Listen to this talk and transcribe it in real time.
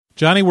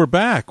Johnny, we're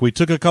back. We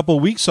took a couple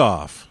weeks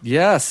off.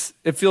 Yes,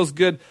 it feels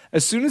good.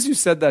 As soon as you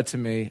said that to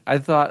me, I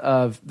thought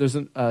of there's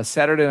a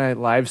Saturday Night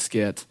Live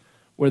skit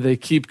where they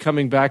keep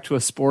coming back to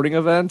a sporting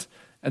event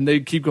and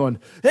they keep going,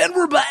 and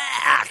we're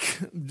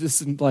back,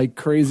 just in like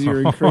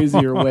crazier and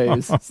crazier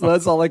ways. So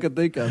that's all I could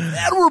think of.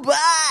 And we're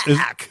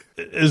back.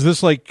 Is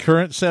this like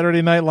current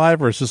Saturday Night Live,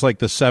 or is this like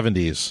the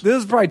 70s? This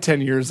is probably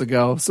 10 years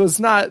ago, so it's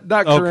not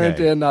current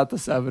and not the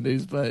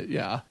 70s, but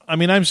yeah. I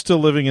mean, I'm still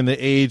living in the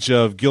age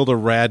of Gilda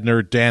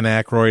Radner, Dan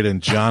Aykroyd,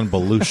 and John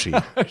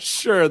Belushi.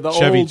 Sure, the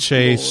Chevy old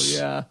Chase.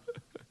 school,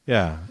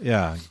 yeah.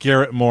 Yeah.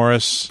 Garrett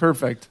Morris.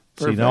 Perfect.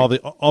 See, all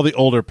the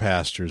older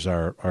pastors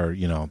are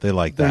they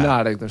like that. They're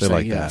nodding. They're saying,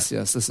 like yes, that.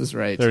 yes, this is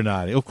right. They're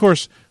nodding. Of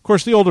course,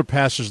 the older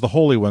pastors, the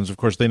holy ones, of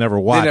course, they never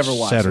watch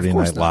Saturday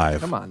Night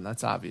Live. Come on,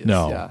 that's obvious.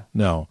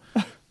 No.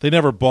 They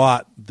never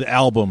bought the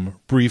album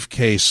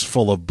Briefcase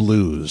Full of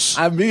Blues.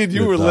 I mean,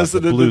 you were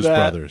listening to Blues that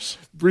Brothers.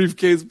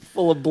 Briefcase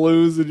Full of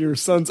Blues in your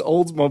son's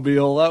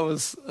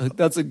Oldsmobile.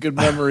 That's a good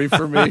memory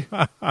for me.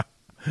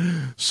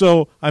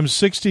 So I'm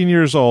 16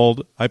 years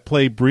old. I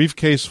play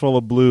Briefcase Full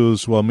of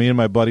Blues while me and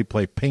my buddy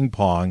play ping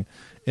pong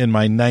in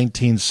my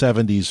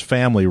 1970s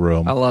family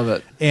room. I love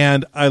it.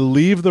 And I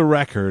leave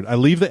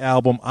the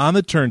album on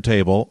the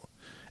turntable,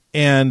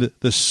 and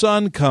the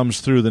sun comes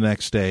through the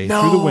next day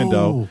through the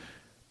window,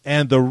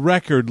 and the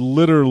record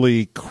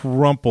literally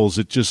crumples.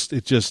 It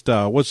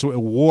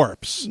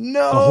warps.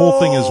 No. The whole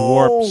thing is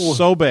warped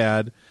so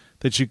bad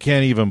that you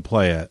can't even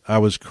play it. I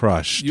was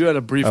crushed. You had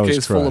a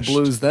briefcase full of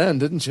blues then,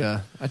 didn't you?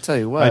 I tell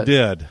you what. I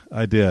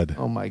did.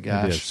 Oh, my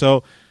gosh.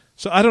 So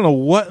I don't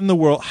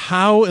know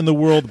how in the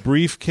world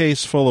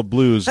Briefcase Full of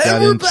Blues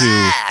got into.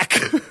 Back!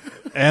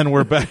 And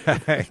we're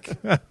back.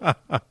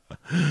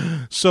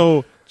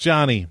 So,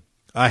 Johnny,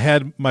 I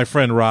had my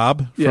friend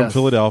Rob from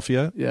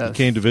Philadelphia. Yes. He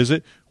came to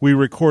visit. We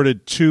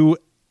recorded 2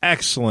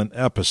 excellent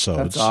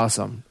episodes. That's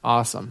awesome.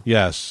 Awesome.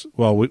 Yes.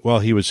 While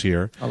he was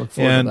here. I look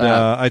forward to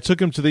that. I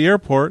took him to the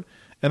airport,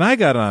 and I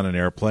got on an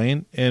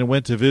airplane and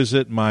went to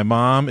visit my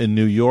mom in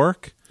New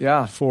York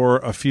for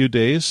a few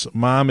days.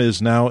 Mom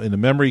is now in the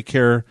memory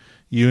care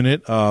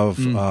unit of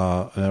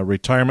a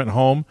retirement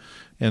home,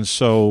 and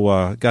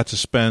so got to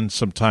spend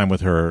some time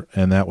with her,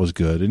 and that was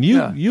good. And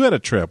you had a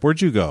trip.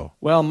 Where'd you go?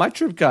 Well, my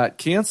trip got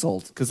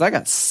canceled because I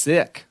got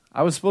sick.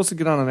 I was supposed to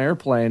get on an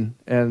airplane,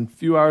 and a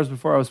few hours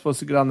before I was supposed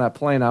to get on that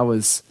plane, I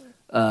was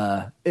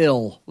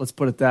ill. Let's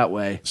put it that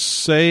way.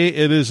 Say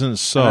it isn't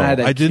so. I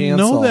didn't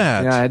cancel. know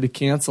that. Yeah, I had to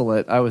cancel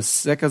it. I was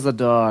sick as a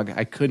dog.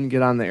 I couldn't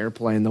get on the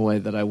airplane the way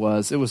that I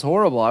was. It was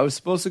horrible. I was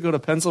supposed to go to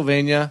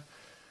Pennsylvania,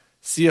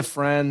 see a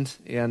friend,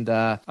 and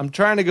I'm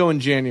trying to go in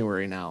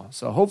January now.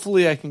 So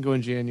hopefully I can go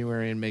in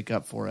January and make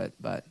up for it.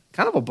 But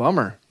kind of a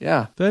bummer.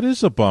 Yeah. That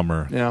is a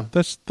bummer. Yeah.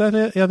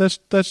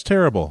 That's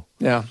terrible.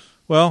 Yeah.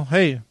 Well,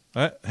 hey,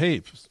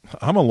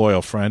 I'm a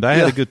loyal friend. I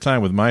had a good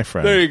time with my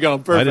friend. There you go.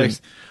 Perfect.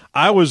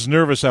 I was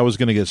nervous I was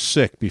going to get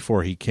sick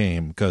before he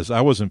came because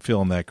I wasn't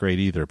feeling that great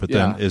either. But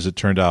then, as it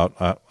turned out,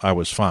 I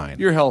was fine.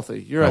 You're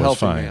healthy. You're a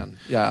healthy man.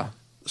 Yeah.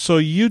 So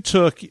you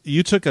took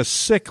a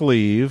sick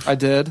leave. I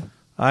did.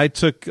 I've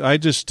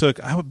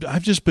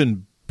just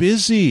been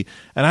busy,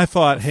 and I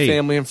thought, hey,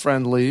 family and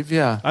friend leave.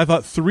 Yeah. I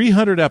thought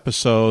 300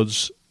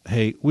 episodes.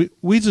 Hey,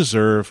 we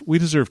deserve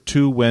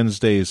 2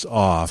 Wednesdays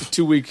off.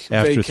 2-week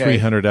after vacay.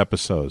 300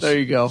 episodes. There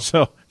you go.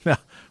 So now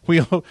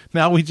we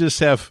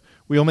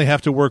only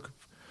have to work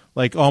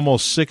like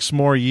almost 6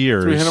 more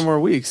years, 300 more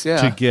weeks.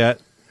 Yeah.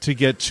 to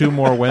get 2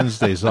 more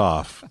Wednesdays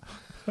off.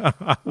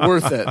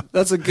 Worth it.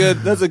 That's a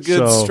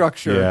good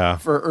structure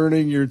for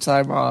earning your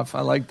time off.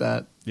 I like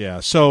that. Yeah.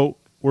 So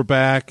we're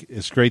back.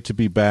 It's great to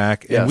be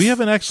back, and we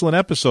have an excellent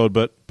episode,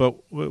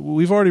 but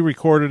we've already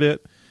recorded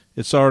it.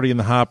 It's already in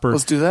the hopper.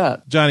 Let's do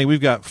that, Johnny. We've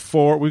got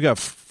 4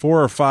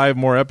 or 5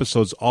 more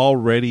episodes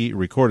already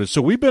recorded.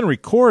 So we've been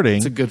recording.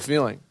 It's a good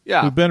feeling.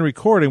 Yeah, we've been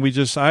recording.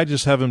 I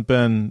just haven't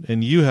been,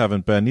 and you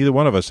haven't been. Neither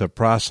one of us have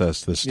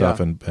processed this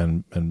stuff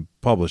and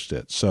published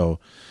it.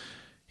 So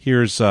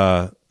here's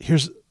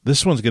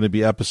this one's going to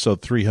be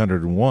episode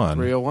 301.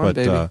 301, but,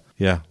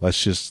 baby.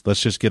 Let's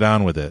just get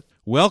on with it.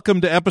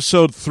 Welcome to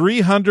episode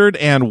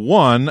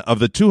 301 of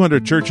the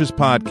 200 Churches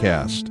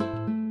podcast.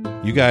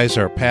 You guys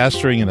are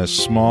pastoring in a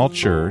small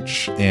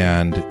church,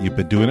 and you've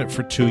been doing it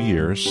for 2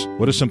 years.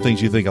 What are some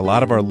things you think a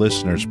lot of our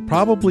listeners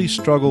probably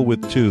struggle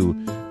with too,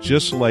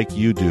 just like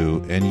you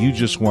do, and you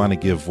just want to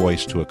give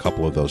voice to a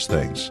couple of those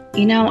things?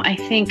 I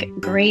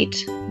think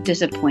great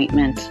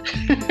disappointment.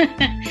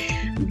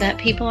 That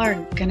people are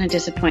going to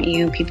disappoint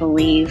you. People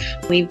leave.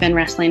 We've been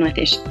wrestling with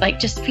issues, like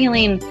just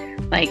feeling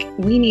like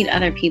we need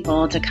other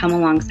people to come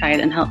alongside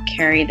and help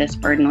carry this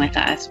burden with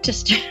us.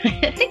 Just,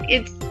 I think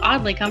it's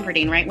oddly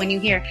comforting, right? When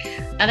you hear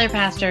other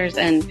pastors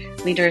and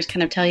leaders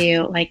kind of tell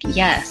you, like,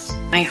 yes,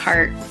 my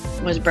heart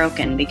was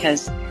broken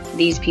because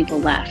these people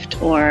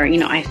left, or,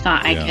 I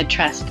thought I could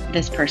trust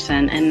this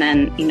person, and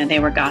then, they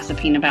were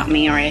gossiping about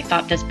me, or I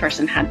thought this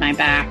person had my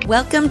back.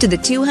 Welcome to the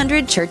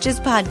 200 Churches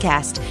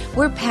Podcast.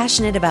 We're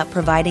passionate about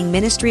providing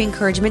ministry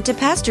encouragement to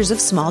pastors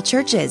of small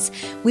churches.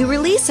 We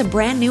release a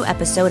brand new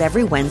episode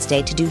every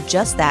Wednesday to do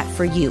just that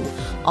for you,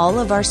 all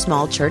of our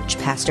small church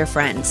pastor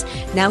friends.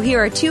 Now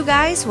here are two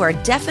guys who are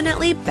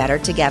definitely better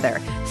together.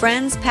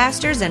 Friends,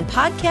 pastors, and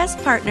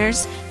podcast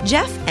partners,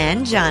 Jeff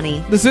and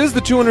Johnny. This is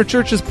the 200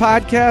 Churches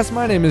Podcast.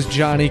 My name is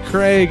Johnny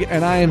Craig,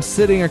 and I am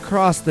sitting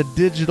across the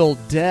digital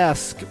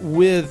desk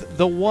with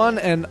the one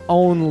and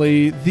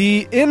only,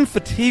 the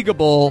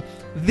infatigable,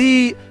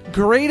 the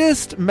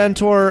greatest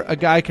mentor a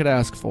guy could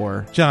ask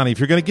for. Johnny, if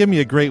you're going to give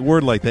me a great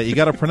word like that, you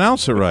got to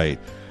pronounce it right.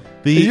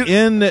 The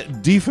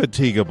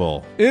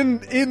indefatigable.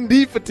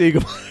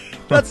 Indefatigable.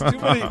 That's too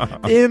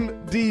many.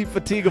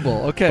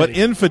 Indefatigable. Okay. But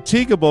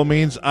infatigable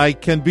means I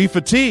can be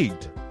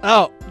fatigued.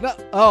 Oh, no.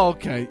 Oh,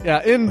 okay.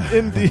 Yeah,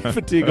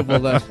 indefatigable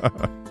then.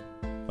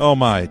 Oh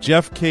my,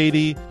 Jeff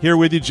Cady here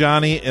with you,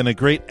 Johnny, in a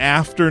great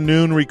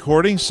afternoon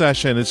recording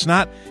session. It's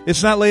not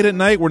late at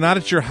night. We're not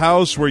at your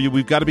house where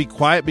we've got to be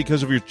quiet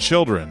because of your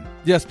children.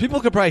 Yes, people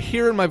could probably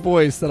hear in my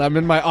voice that I'm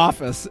in my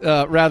office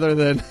rather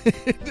than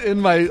in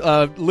my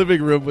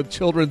living room with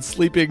children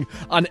sleeping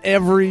on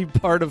every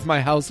part of my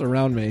house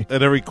around me.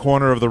 At every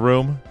corner of the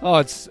room?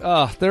 Oh,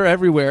 they're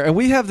everywhere. And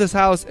we have this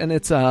house, and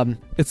it's the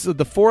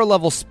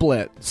 4-level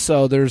split.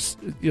 So there's,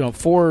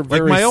 4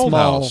 very like my small. Old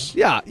house.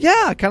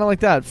 Yeah, kind of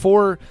like that.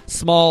 4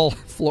 small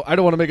floor. I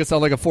don't want to make it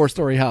sound like a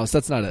 4-story house.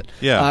 That's not it.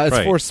 Yeah, it's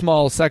right. 4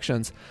 small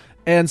sections.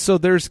 And so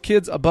there's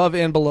kids above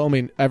and below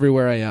me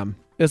everywhere I am.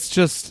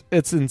 It's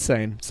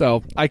insane.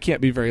 So I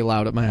can't be very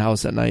loud at my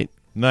house at night.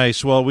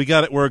 Nice. Well,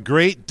 we're a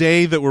great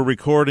day that we're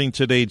recording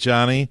today,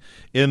 Johnny.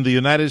 In the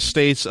United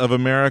States of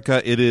America,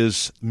 it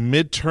is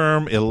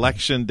midterm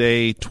election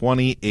day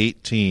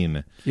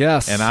 2018.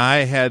 Yes. And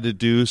I had to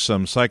do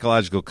some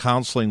psychological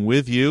counseling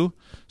with you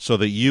so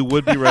that you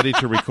would be ready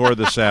to record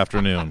this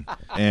afternoon.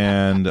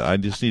 And I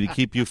just need to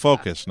keep you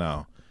focused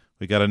now.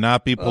 We got to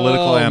not be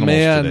political animals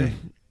today.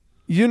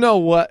 You know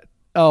what?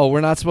 Oh,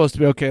 we're not supposed to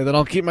be. Okay, then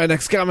I'll keep my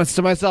next comments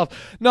to myself.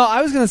 No,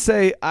 I was going to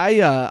say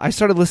I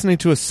started listening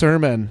to a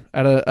sermon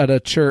at a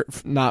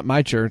church, not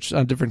my church,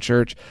 a different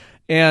church,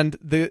 and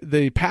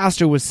the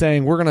pastor was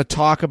saying we're going to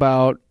talk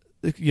about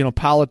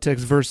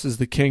politics versus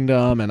the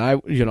kingdom, and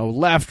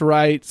left,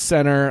 right,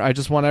 center. I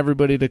just want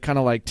everybody to kind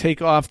of like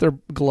take off their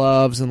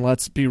gloves and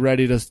let's be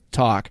ready to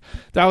talk.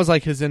 That was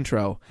like his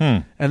intro,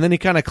 and then he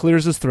kind of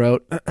clears his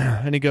throat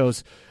and he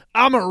goes,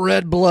 I'm a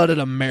red-blooded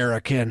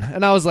American.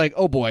 And I was like,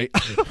 oh, boy,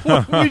 we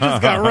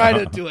just got right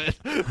into it.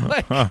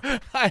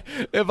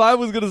 If I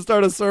was going to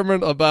start a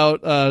sermon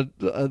about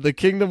the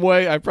kingdom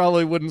way, I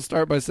probably wouldn't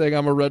start by saying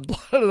I'm a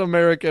red-blooded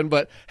American.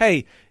 But,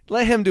 hey,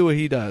 let him do what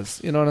he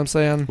does. You know what I'm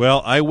saying?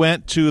 Well, I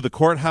went to the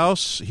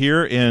courthouse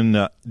here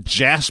in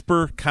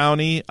Jasper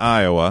County,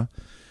 Iowa.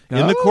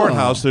 In the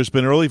courthouse, there's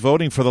been early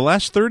voting for the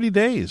last 30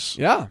 days.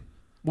 Yeah.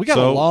 We got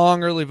a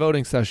long early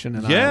voting session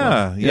in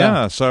Iowa.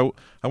 Yeah. So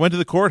I went to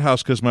the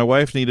courthouse because my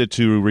wife needed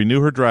to renew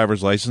her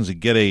driver's license and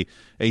get a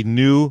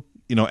new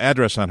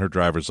address on her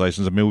driver's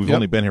license. I mean, we've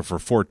only been here for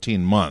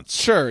 14 months.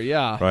 Sure,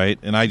 yeah. Right?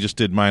 And I just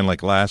did mine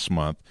like last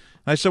month.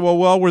 And I said,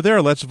 well, we're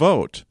there. Let's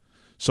vote.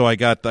 So I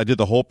did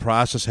the whole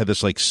process, had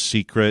this like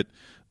secret,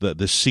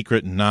 the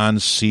secret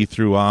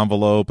non-see-through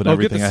envelope and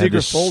everything. Get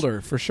the secret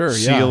folder for sure.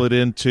 Seal it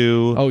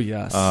into. Oh,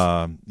 yes.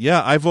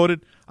 I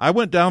voted. I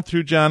went down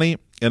through, Johnny,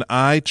 and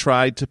I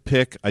tried to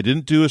pick, I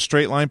didn't do a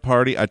straight line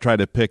party. I tried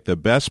to pick the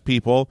best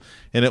people,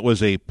 and it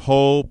was a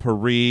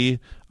potpourri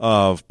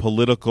of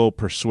political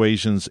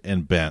persuasions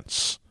and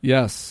bents.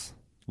 Yes.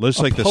 Looks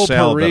like the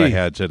salad that I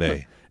had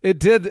today. It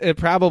did. It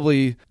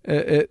probably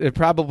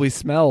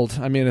smelled.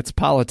 I mean, it's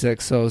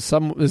politics, so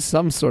there's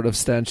some sort of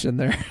stench in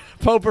there.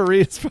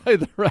 Potpourri is probably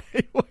the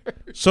right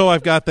word. So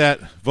I've got that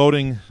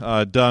voting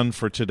done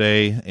for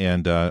today,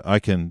 and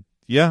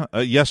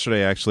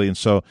yesterday actually, and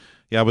so.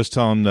 Yeah, I was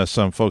telling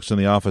some folks in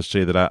the office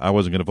today that I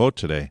wasn't going to vote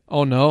today.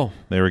 Oh, no.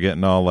 They were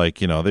getting all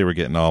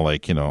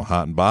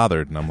hot and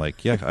bothered. And I'm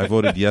like, yeah, I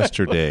voted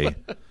yesterday.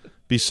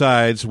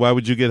 Besides, why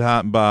would you get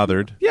hot and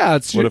bothered? Yeah,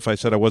 What if I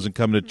said I wasn't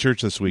coming to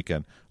church this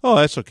weekend? Oh,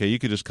 that's okay. You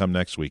could just come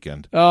next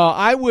weekend.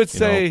 I would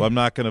say... I'm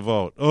not going to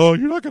vote. Oh,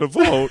 you're not going to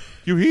vote?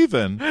 You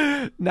heathen.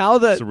 Now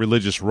that... It's a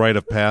religious rite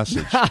of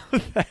passage. Now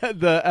that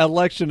the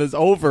election is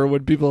over,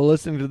 when people are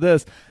listening to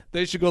this,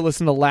 they should go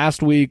listen to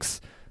last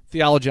week's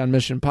Theology on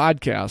Mission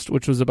podcast,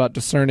 which was about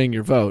discerning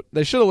your vote.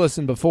 They should have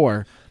listened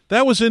before.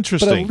 That was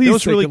interesting. But at least that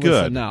was really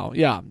good. Now,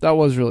 yeah, that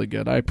was really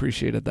good. I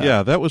appreciated that.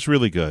 Yeah, that was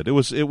really good. It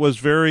was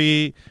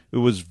very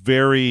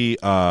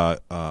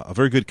a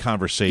very good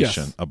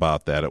conversation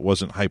about that. It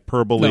wasn't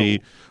hyperbole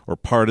or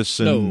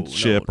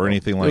partisanship or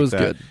anything like that.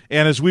 Good.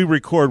 And as we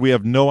record, we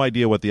have no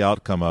idea what the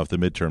outcome of the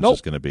midterms is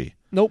going to be.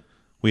 Nope.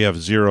 We have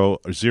zero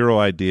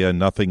idea.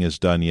 Nothing is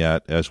done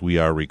yet as we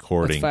are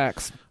recording.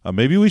 That's facts.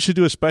 Maybe we should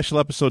do a special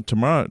episode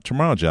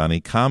tomorrow,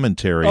 Johnny.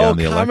 Commentary on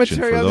the election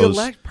for those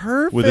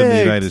within the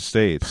United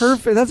States.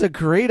 Perfect. That's a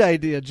great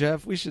idea,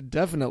 Jeff. We should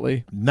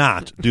definitely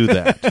not do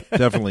that.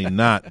 Definitely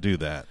not do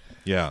that.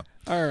 Yeah.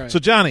 All right. So,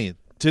 Johnny,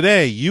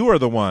 today you are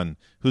the one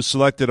who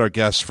selected our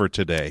guest for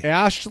today.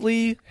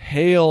 Ashley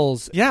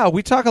Hales. Yeah,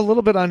 we talk a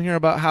little bit on here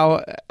about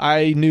how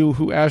I knew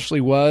who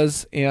Ashley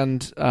was,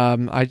 and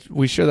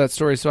we share that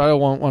story, so I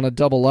don't want to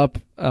double up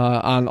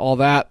on all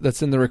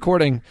that's in the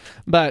recording.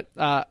 But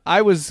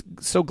I was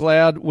so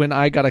glad when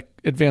I got an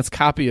advanced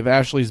copy of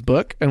Ashley's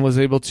book and was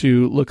able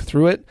to look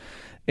through it.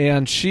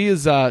 And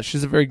she's a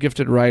very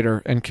gifted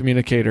writer and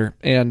communicator,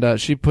 and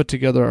she put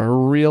together a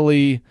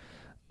really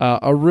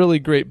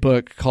great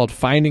book called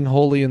Finding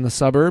Holy in the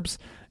Suburbs.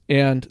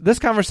 And this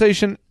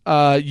conversation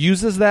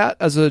uses that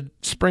as a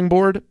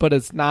springboard, but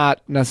it's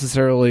not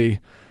necessarily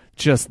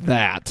just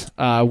that.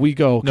 We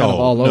go kind of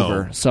all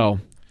over.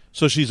 So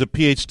she's a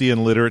PhD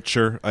in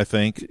literature, I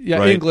think. Yeah,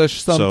 right?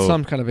 English,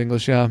 some kind of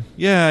English, yeah.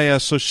 Yeah.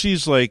 So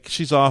she's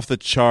off the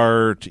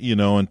chart,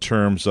 in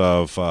terms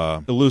of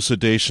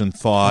elucidation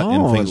thought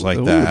and things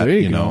like that. There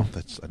you go.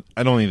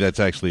 I don't think that's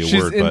actually a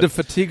word. She's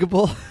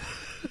indefatigable.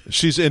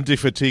 She's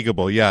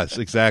indefatigable, yes,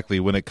 exactly,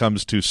 when it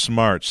comes to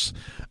smarts.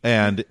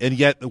 And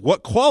yet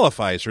what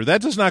qualifies her,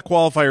 that does not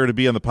qualify her to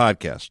be on the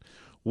podcast.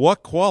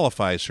 What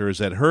qualifies her is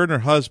that her and her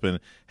husband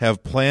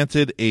have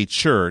planted a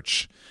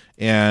church,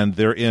 and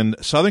they're in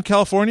Southern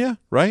California,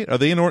 right? Are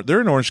they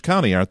they're in Orange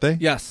County, aren't they?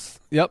 Yes.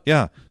 Yep.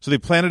 Yeah. So they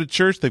planted a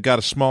church. They've got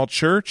a small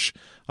church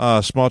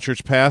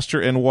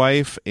pastor and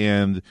wife,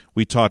 and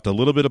we talked a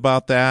little bit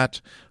about that.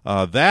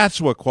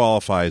 That's what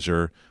qualifies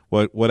her.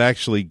 What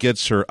actually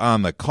gets her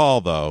on the call,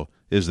 though,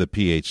 is the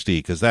PhD,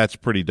 because that's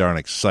pretty darn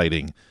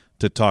exciting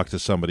to talk to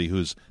somebody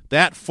who's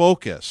that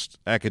focused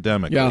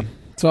academically. Yeah.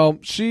 So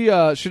she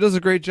does a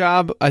great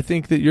job. I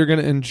think that you're going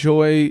to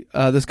enjoy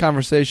this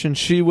conversation.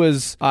 It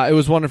was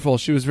wonderful.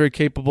 She was very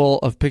capable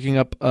of picking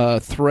up a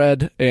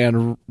thread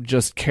and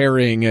just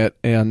carrying it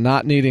and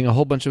not needing a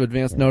whole bunch of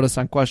advance notice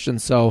on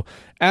questions. So,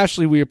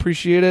 Ashley, we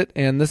appreciate it,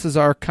 and this is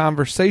our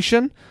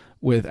conversation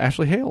with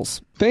Ashley Hales.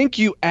 Thank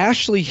you,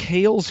 Ashley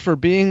Hales, for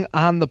being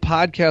on the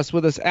podcast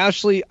with us.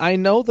 Ashley, I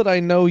know that I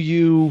know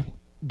you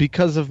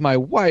because of my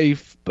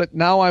wife, but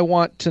now I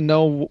want to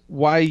know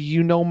why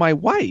you know my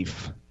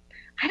wife.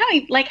 I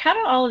don't how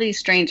do all of these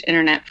strange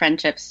internet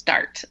friendships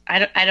start?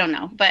 I don't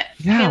know, but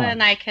Kayla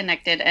and I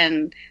connected,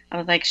 and I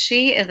was like,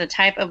 she is the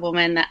type of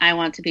woman that I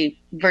want to be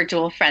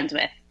virtual friends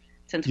with,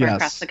 since we're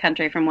across the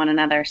country from one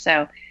another.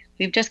 So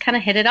we've just kind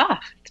of hit it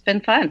off. It's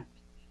been fun.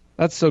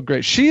 That's so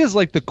great. She is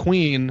like the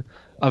queen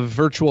of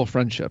virtual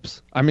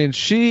friendships. I mean,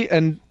 she's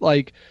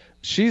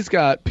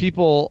got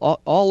people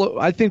all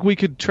I think we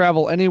could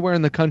travel anywhere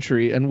in the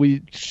country and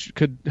we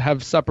could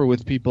have supper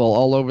with people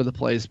all over the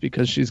place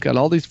because she's got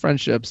all these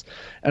friendships,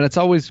 and it's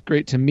always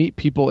great to meet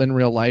people in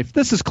real life.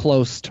 This is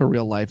close to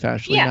real life,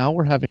 Ashley. Yeah. Now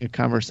we're having a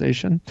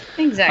conversation.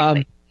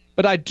 Exactly.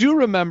 But I do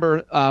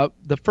remember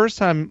the first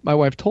time my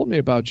wife told me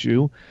about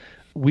you,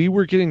 we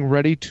were getting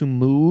ready to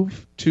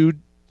move to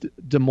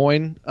Des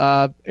Moines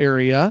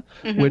area,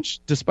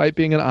 which, despite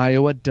being in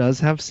Iowa, does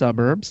have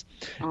suburbs.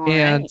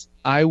 And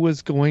I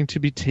was going to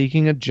be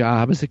taking a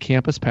job as a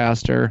campus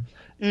pastor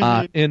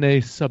in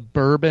a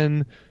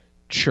suburban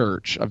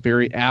church, a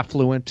very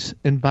affluent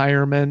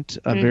environment,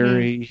 a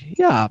very,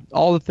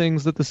 all the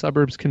things that the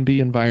suburbs can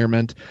be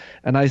environment.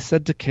 And I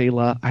said to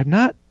Kayla, I'm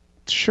not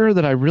sure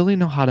that I really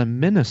know how to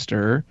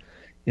minister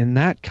in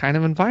that kind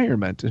of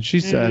environment. And she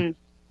said,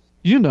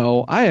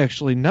 I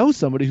actually know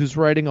somebody who's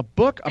writing a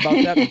book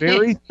about that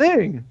very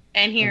thing.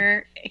 And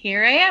here I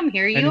am.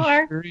 Here you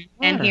are.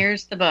 And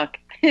here's the book.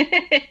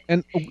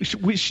 And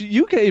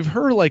you gave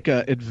her like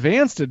a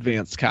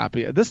advanced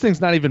copy. This thing's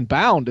not even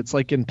bound. It's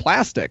like in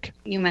plastic.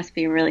 You must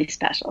be really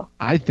special.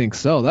 I think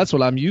so. That's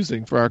what I'm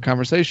using for our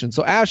conversation.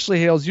 So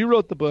Ashley Hales, you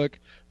wrote the book,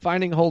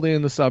 Finding Holy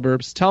in the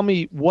Suburbs. Tell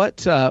me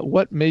what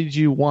made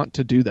you want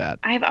to do that?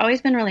 I've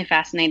always been really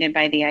fascinated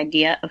by the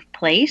idea of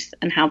place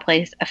and how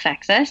place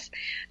affects us.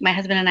 My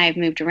husband and I have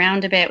moved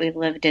around a bit. We've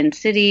lived in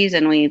cities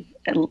and we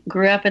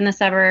grew up in the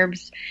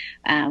suburbs.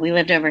 We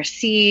lived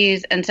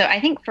overseas. And so I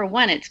think, for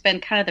one, it's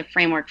been kind of the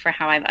framework for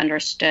how I've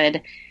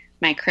understood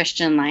my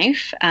Christian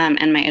life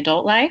and my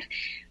adult life.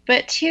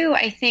 But two,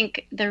 I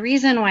think the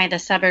reason why the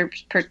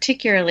suburbs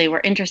particularly were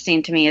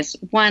interesting to me is,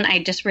 one,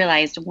 I just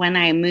realized when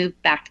I moved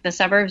back to the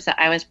suburbs that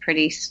I was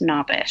pretty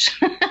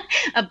snobbish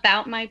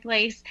about my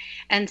place.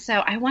 And so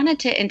I wanted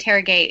to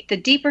interrogate the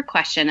deeper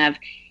question of,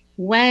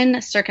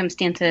 when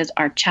circumstances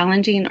are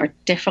challenging or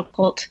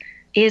difficult,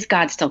 is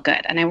God still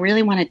good? And I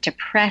really wanted to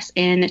press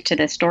into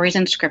the stories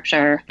in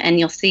Scripture. And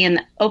you'll see in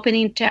the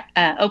opening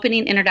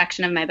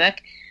introduction of my book,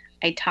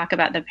 I talk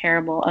about the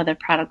parable of the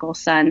prodigal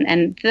son.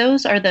 And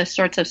those are the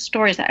sorts of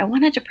stories that I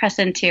wanted to press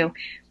into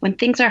when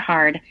things are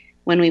hard,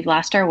 when we've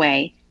lost our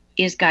way.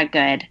 Is God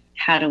good?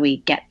 How do we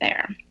get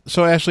there?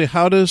 So, Ashley,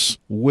 how does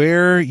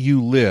where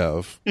you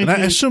live, and I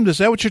assumed, is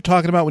that what you're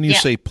talking about when you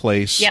say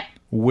place? Yep.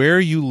 where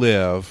you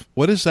live,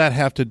 what does that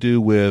have to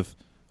do with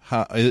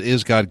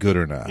is God good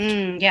or not?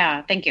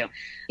 Yeah, thank you.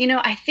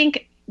 I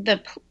think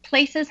the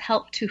places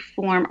help to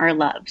form our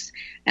loves.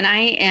 And I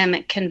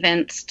am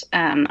convinced,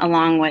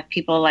 along with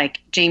people like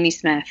Jamie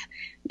Smith,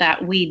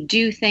 that we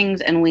do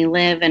things and we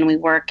live and we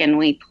work and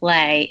we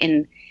play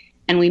and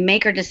we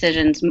make our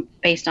decisions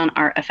based on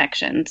our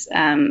affections,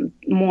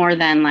 more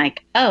than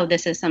like, oh,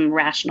 this is some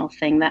rational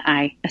thing that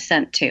I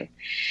assent to.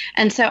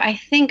 And so I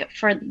think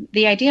for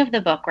the idea of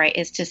the book, right,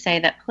 is to say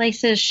that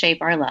places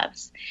shape our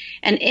loves.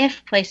 And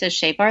if places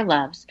shape our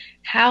loves,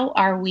 how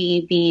are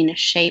we being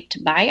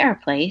shaped by our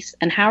place?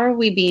 And how are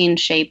we being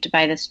shaped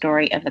by the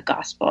story of the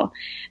gospel?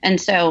 And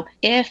so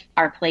if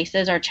our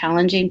places are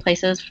challenging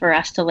places for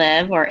us to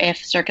live, or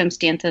if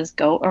circumstances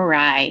go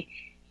awry,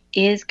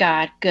 is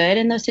God good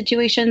in those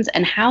situations?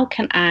 And how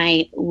can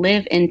I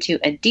live into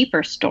a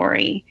deeper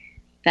story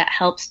that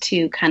helps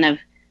to kind of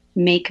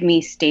make me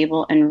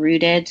stable and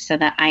rooted so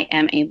that I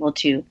am able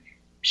to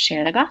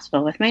share the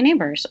gospel with my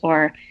neighbors,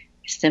 or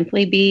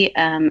simply be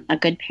a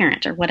good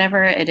parent, or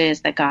whatever it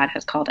is that God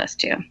has called us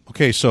to.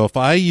 Okay, so if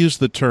I use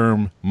the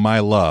term my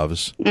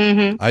loves,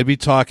 I'd be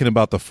talking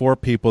about the 4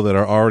 people that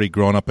are already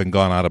grown up and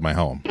gone out of my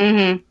home.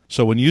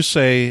 So when you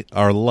say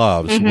our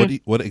loves,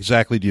 what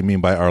exactly do you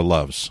mean by our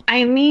loves?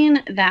 I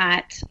mean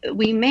that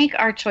we make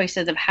our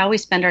choices of how we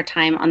spend our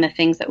time on the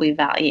things that we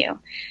value.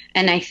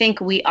 And I think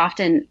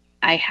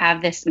I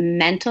have this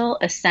mental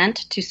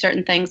assent to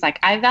certain things, like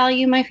I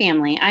value my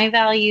family, I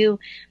value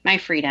my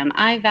freedom,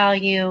 I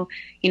value,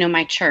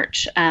 my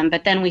church.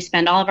 But then we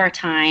spend all of our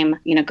time,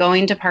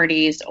 going to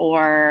parties,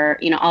 or,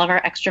 all of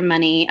our extra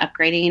money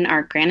upgrading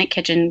our granite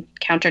kitchen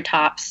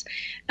countertops.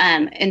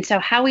 And so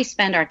how we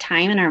spend our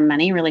time and our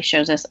money really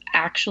shows us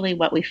actually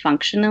what we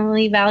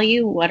functionally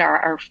value, what are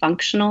our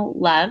functional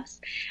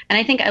loves. And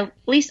I think, at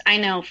least I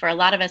know for a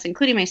lot of us,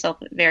 including myself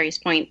at various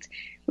points,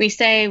 we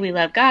say we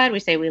love God, we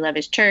say we love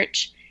His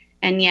church,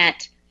 and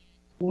yet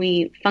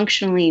we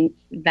functionally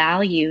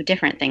value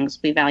different things.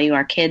 We value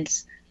our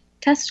kids'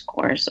 test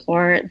scores,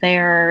 or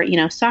their,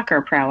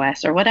 soccer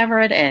prowess, or whatever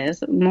it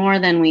is, more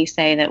than we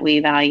say that we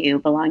value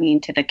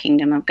belonging to the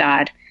kingdom of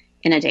God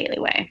in a daily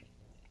way.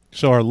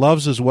 So our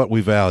loves is what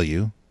we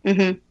value,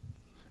 and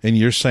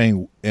you're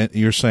saying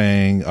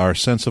our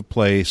sense of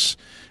place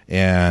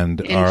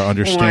and our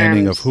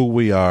understanding of who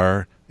we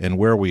are and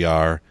where we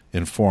are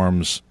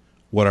informs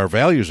what our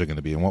values are going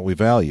to be and what we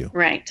value.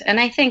 Right. And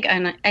I think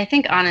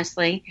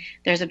honestly,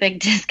 there's a big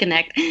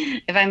disconnect,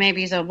 if I may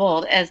be so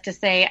bold, as to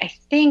say, I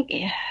think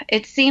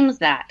it seems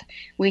that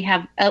we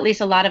have, at least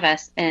a lot of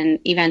us in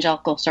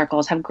evangelical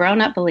circles, have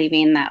grown up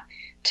believing that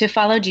to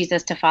follow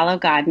Jesus, to follow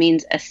God,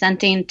 means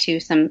assenting to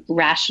some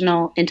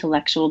rational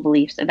intellectual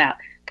beliefs about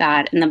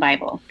God and the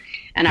Bible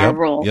and our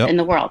role in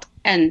the world.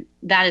 And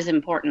that is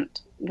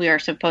important. We are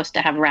supposed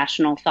to have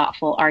rational,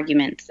 thoughtful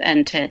arguments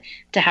and to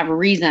have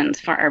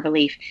reasons for our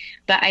belief.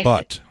 But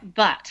I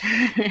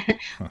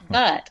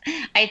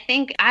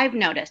think I've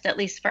noticed, at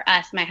least for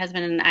us, my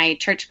husband and I,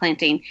 church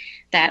planting,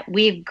 that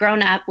we've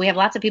grown up. We have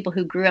lots of people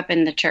who grew up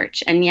in the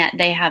church, and yet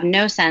they have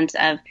no sense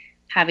of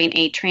having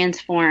a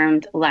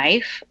transformed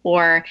life,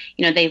 or,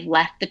 they've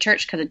left the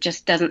church because it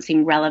just doesn't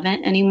seem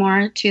relevant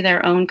anymore to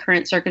their own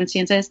current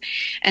circumstances.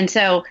 And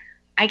so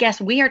I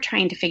guess we are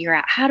trying to figure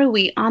out, how do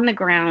we on the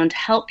ground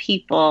help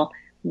people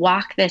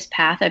walk this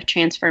path of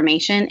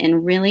transformation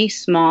in really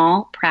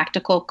small,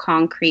 practical,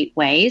 concrete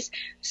ways,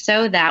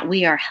 so that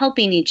we are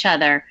helping each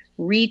other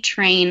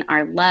retrain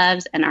our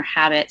loves and our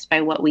habits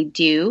by what we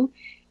do,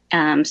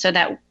 so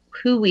that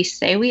who we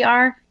say we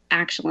are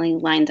actually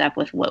lines up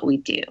with what we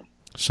do.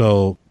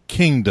 So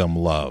kingdom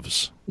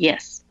loves.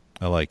 Yes.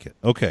 I like it.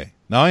 Okay.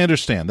 Now I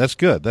understand. That's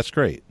good. That's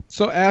great.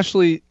 So,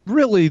 Ashley,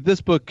 really, this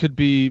book could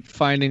be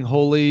finding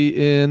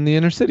holy in the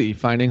inner city,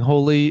 finding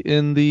holy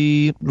in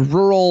the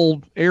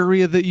rural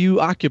area that you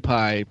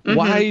occupy.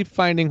 Why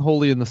finding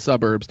holy in the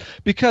suburbs?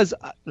 Because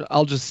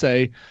I'll just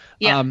say,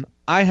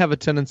 I have a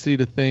tendency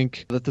to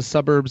think that the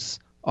suburbs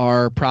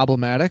are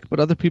problematic, but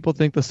other people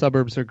think the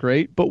suburbs are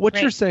great. But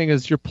what you're saying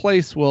is your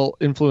place will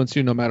influence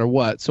you no matter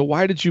what. So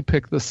why did you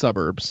pick the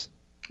suburbs?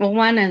 Well,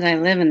 one is I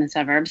live in the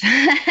suburbs.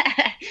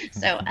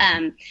 But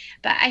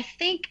I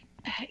think,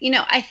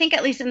 I think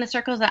at least in the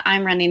circles that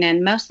I'm running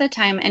in, most of the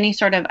time, any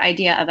sort of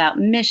idea about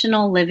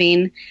missional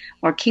living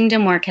or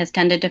kingdom work has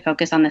tended to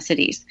focus on the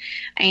cities.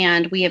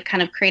 And we have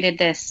kind of created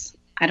this,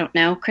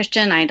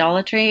 Christian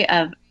idolatry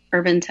of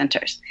urban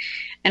centers.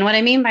 And what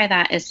I mean by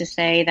that is to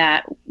say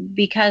that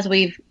because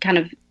we've kind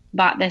of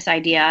bought this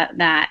idea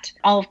that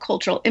all of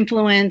cultural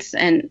influence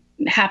and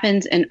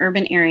happens in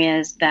urban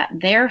areas, that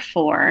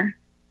therefore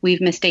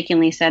we've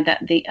mistakenly said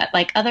that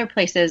like other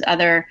places,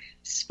 other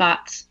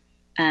spots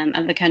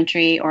of the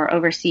country or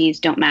overseas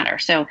don't matter.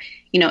 So,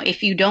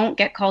 if you don't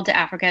get called to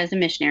Africa as a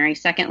missionary,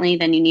 secondly,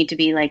 then you need to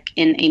be like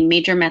in a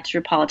major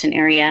metropolitan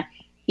area,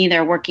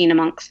 either working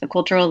amongst the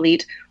cultural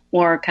elite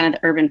or kind of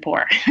the urban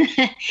poor.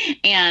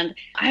 And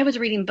I was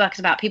reading books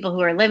about people who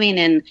are living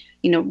in,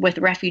 with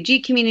refugee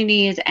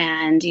communities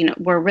and,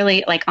 were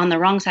really like on the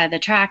wrong side of the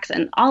tracks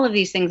and all of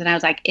these things. And I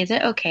was like, is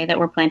it okay that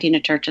we're planting a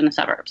church in the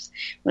suburbs?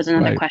 Was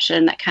another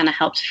question that kind of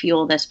helped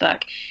fuel this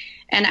book.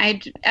 And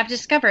I've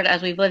discovered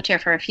as we've lived here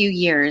for a few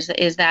years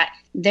is that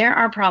there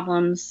are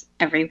problems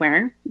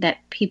everywhere, that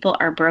people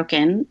are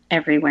broken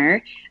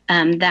everywhere,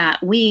 that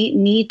we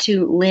need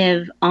to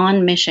live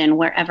on mission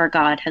wherever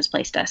God has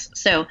placed us.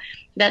 So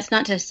that's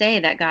not to say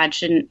that God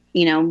shouldn't,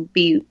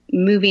 be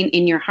moving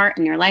in your heart,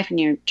 in your life, in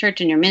your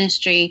church, in your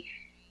ministry,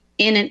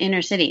 in an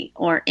inner city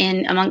or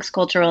in amongst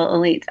cultural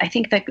elites. I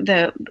think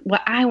that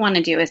what I want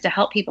to do is to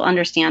help people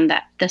understand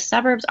that the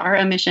suburbs are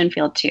a mission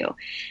field too.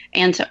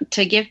 And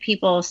to give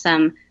people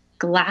some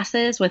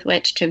glasses with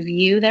which to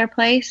view their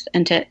place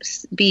and to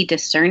be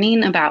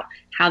discerning about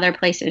how their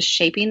place is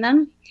shaping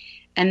them,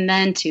 and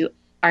then to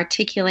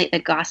articulate the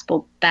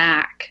gospel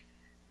back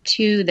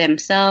to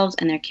themselves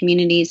and their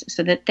communities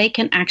so that they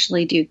can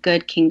actually do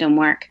good kingdom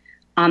work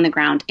on the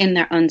ground in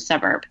their own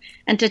suburb,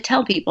 and to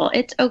tell people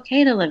it's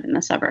okay to live in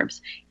the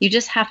suburbs. You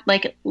just have,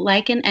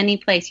 like in any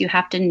place, you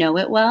have to know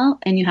it well,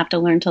 and you have to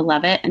learn to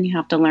love it, and you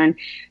have to learn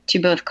to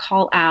both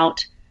call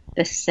out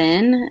the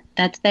sin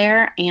that's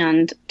there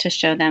and to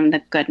show them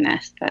the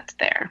goodness that's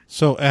there.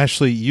 So,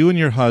 Ashley, you and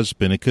your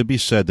husband, it could be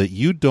said that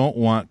you don't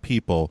want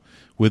people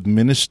with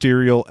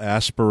ministerial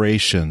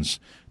aspirations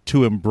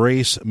to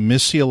embrace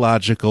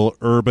missiological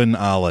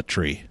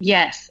urbanolatry.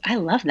 Yes, I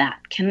love that.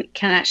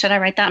 Should I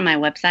write that on my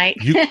website?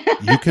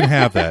 You can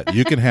have that.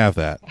 You can have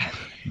that.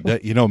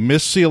 That,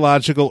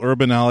 missiological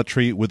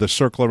urbanolatry with a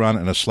circle around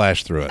it and a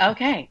slash through it.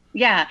 Okay.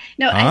 Yeah.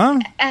 No,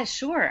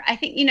 sure. I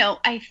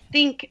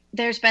think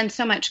there's been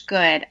so much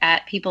good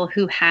at people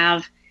who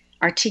have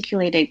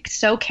articulated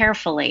so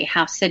carefully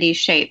how cities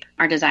shape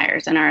our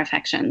desires and our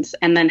affections,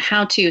 and then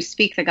how to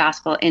speak the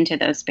gospel into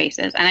those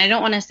spaces. And I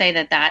don't want to say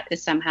that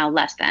is somehow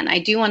less than. I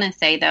do want to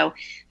say, though,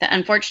 that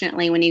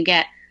unfortunately, when you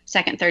get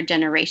second, third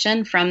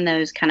generation from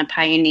those kind of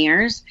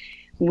pioneers,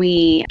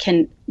 we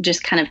can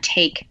just kind of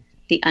take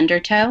the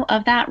undertow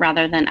of that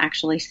rather than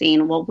actually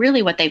seeing, well,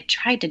 really what they've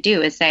tried to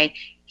do is say,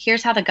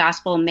 here's how the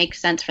gospel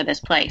makes sense for this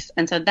place.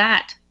 And so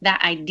that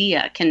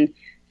idea can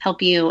help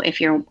you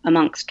if you're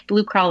amongst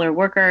blue collar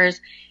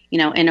workers,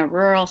 in a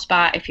rural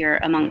spot, if you're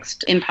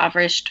amongst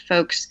impoverished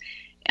folks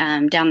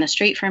down the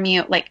street from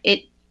you,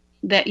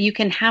 that you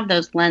can have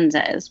those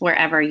lenses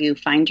wherever you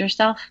find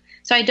yourself.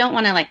 So I don't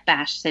want to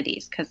bash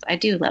cities, because I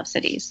do love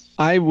cities.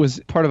 I was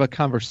part of a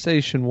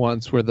conversation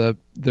once where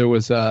there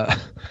was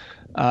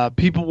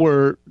people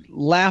were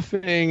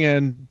laughing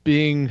and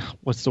being,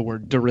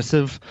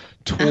 derisive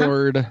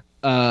toward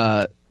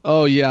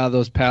oh yeah,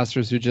 those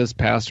pastors who just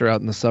pastor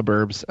out in the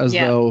suburbs, as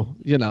though,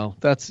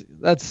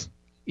 that's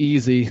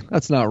easy.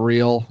 That's not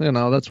real.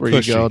 That's where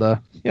cushy. You go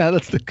to. Yeah,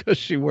 that's the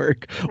cushy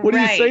work. What do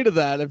you say to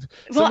that? If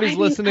somebody's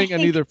listening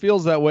and either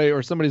feels that way,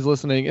 or somebody's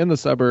listening in the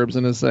suburbs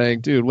and is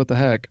saying, dude, what the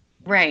heck?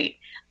 Right.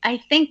 I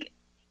think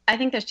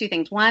there's two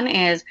things. One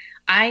is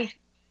I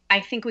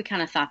think we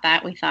kind of thought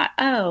that. We thought,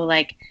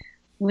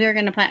 we're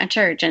going to plant a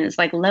church and it's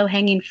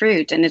low-hanging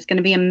fruit and it's going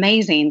to be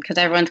amazing because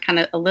everyone's kind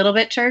of a little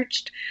bit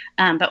churched.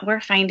 But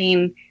we're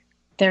finding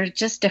there's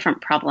just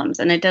different problems,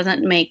 and it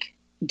doesn't make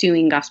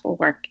doing gospel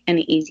work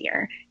any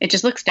easier. It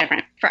just looks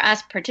different. For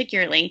us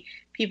particularly,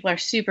 people are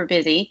super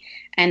busy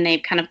and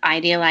they've kind of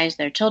idealized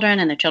their children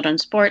and their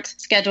children's sports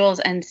schedules.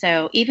 And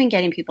so even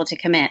getting people to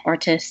commit or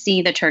to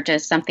see the church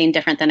as something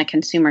different than a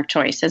consumer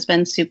choice has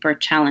been super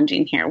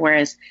challenging here,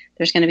 whereas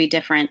there's going to be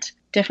different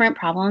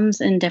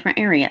problems in different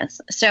areas.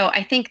 So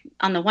I think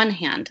on the one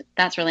hand,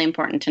 that's really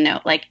important to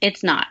note.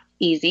 It's not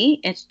easy.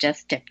 It's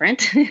just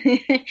different.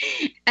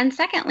 And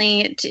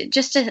secondly,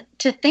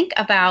 to think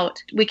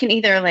about, we can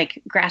either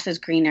grass is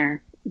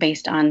greener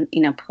based on,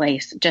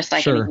 place, just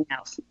like anything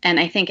else. And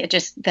I think it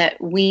just that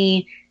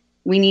we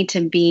need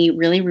to be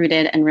really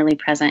rooted and really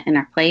present in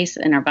our place,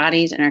 in our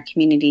bodies, in our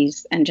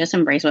communities, and just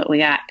embrace what we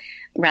got,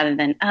 rather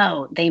than,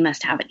 they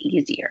must have it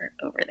easier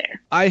over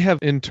there. I have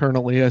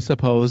internally, I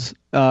suppose,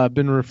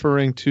 been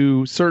referring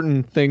to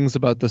certain things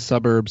about the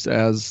suburbs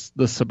as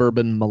the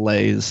suburban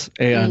malaise.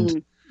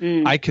 And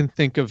I can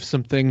think of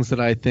some things that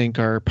I think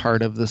are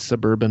part of the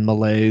suburban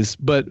malaise.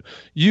 But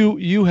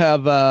you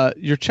have,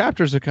 your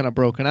chapters are kind of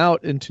broken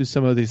out into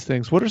some of these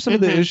things. What are some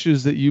of the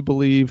issues that you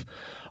believe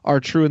are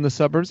true in the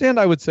suburbs? And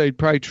I would say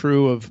probably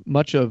true of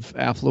much of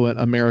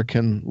affluent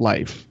American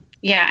life.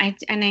 Yeah,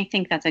 I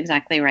think that's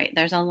exactly right.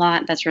 There's a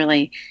lot that's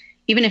really,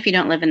 even if you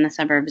don't live in the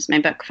suburbs, my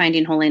book,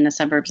 Finding Holy in the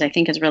Suburbs, I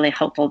think is really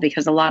helpful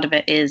because a lot of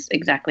it is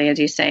exactly as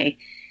you say,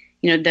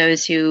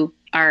 those who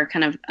are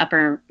kind of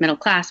upper middle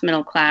class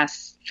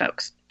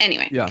folks.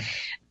 Anyway,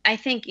 I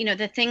think,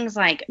 the things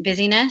like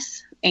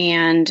busyness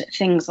and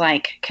things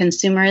like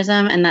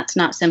consumerism, and that's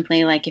not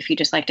simply if you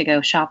just like to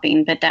go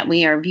shopping, but that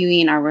we are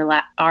viewing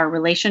our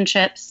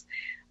relationships,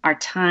 our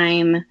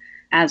time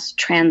as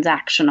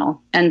transactional.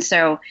 And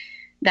so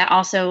that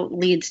also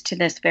leads to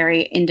this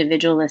very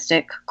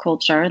individualistic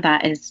culture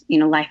that is,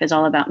 life is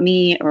all about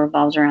me, it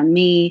revolves around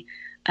me.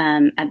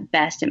 At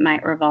best, it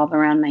might revolve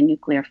around my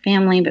nuclear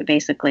family, but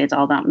basically it's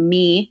all about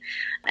me.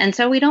 And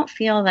so we don't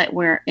feel that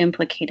we're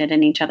implicated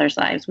in each other's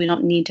lives. We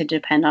don't need to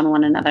depend on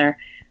one another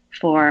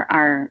for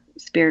our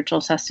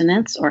spiritual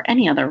sustenance or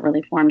any other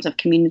really forms of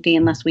community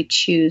unless we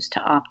choose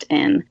to opt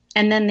in.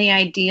 And then the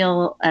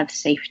ideal of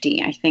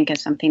safety, I think,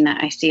 is something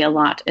that I see a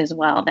lot as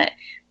well, that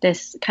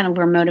this kind of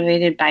we're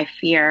motivated by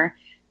fear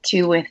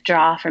to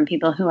withdraw from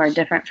people who are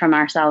different from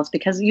ourselves,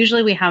 because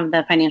usually we have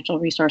the financial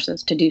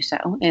resources to do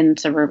so in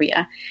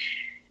suburbia.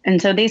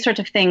 And so these sorts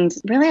of things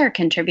really are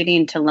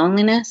contributing to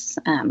loneliness,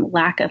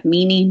 lack of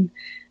meaning,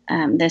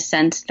 this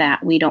sense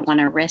that we don't want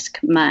to risk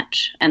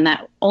much, and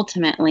that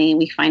ultimately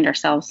we find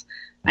ourselves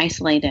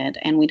isolated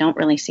and we don't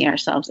really see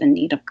ourselves in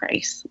need of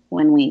grace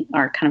when we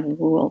are kind of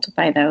ruled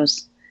by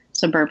those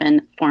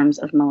suburban forms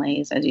of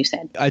malaise, as you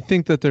said. I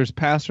think that there's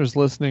pastors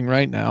listening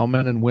right now,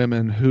 men and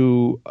women,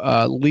 who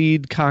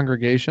lead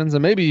congregations,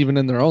 and maybe even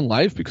in their own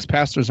life, because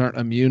pastors aren't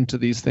immune to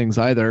these things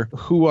either,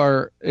 who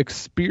are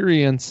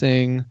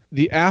experiencing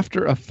the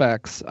after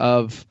effects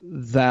of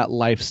that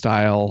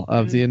lifestyle,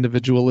 of the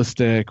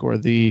individualistic or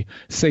the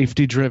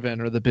safety-driven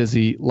or the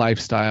busy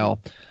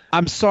lifestyle.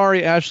 I'm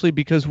sorry, Ashley,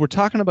 because we're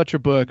talking about your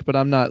book, but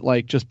I'm not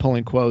like just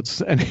pulling quotes.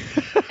 And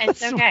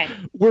it's okay.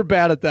 We're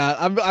bad at that.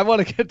 I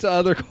want to get to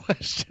other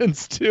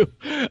questions too.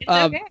 It's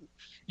okay.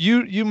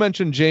 You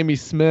mentioned Jamie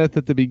Smith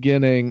at the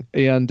beginning,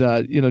 and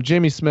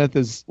Jamie Smith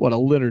is a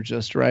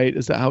liturgist, right?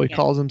 Is that how he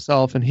calls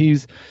himself? And he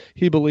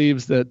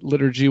believes that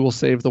liturgy will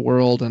save the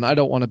world. And I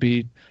don't want to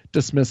be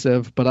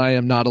dismissive, but I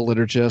am not a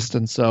liturgist,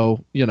 and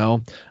so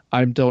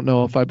I don't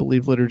know if I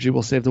believe liturgy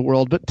will save the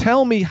world. But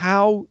tell me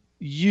how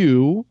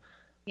you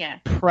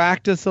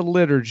practice a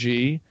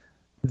liturgy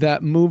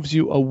that moves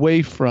you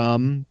away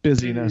from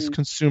busyness,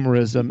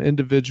 consumerism,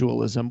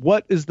 individualism.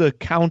 What is the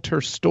counter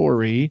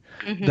story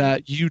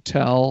that you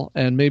tell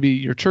and maybe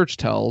your church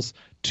tells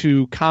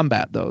to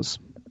combat those?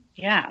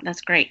 Yeah,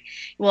 that's great.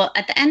 Well,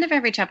 at the end of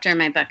every chapter in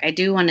my book, I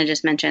do want to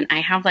just mention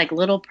I have like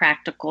little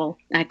practical,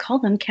 I call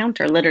them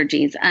counter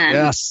liturgies.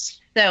 Yes.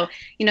 So,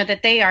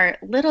 that they are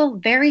little,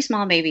 very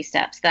small baby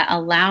steps that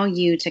allow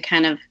you to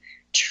kind of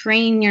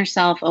train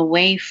yourself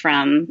away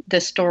from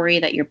the story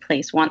that your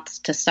place wants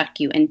to suck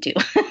you into.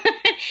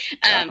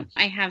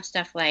 I have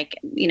stuff like,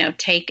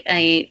 take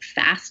a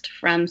fast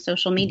from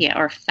social media,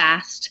 or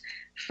fast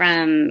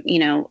from,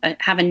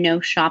 have a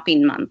no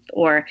shopping month,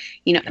 or,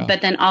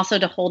 but then also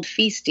to hold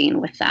feasting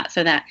with that,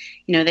 so that,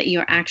 that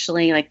you're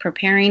actually like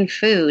preparing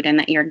food and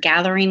that you're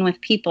gathering with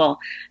people.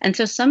 And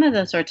so some of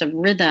those sorts of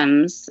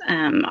rhythms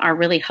are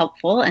really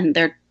helpful, and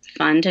they're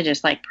fun to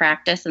just like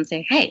practice and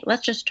say, hey,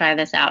 let's just try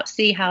this out,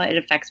 see how it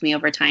affects me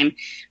over time.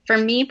 For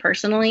me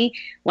personally,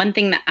 one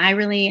thing that I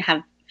really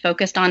have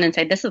focused on and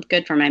say this is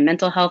good for my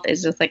mental health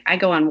is just like I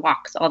go on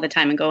walks all the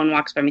time, and go on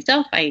walks by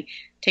myself. I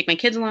take my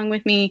kids along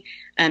with me.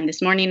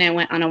 This morning I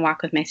went on a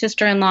walk with my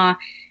sister-in-law,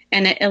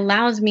 and it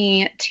allows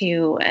me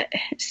to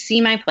see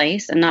my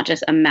place and not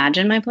just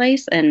imagine my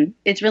place. And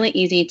it's really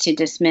easy to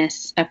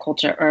dismiss a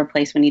culture or a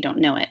place when you don't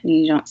know it and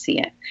you don't see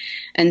it.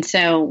 And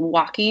so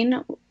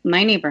walking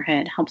my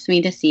neighborhood helps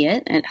me to see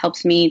it. It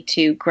helps me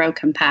to grow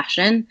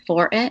compassion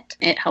for it.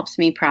 It helps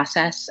me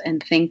process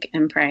and think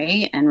and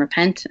pray and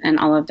repent and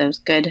all of those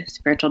good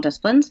spiritual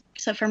disciplines.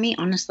 So for me,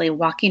 honestly,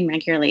 walking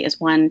regularly is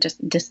one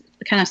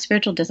kind of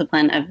spiritual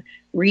discipline of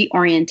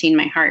reorienting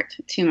my heart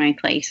to my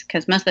place.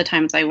 Because most of the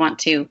times I want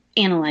to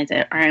analyze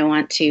it, or I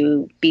want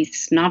to be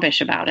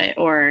snobbish about it,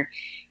 or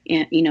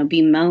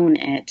bemoan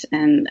it.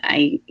 And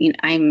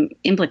I'm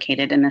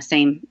implicated in the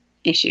same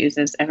issues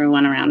as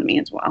everyone around me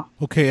as well.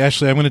 Okay,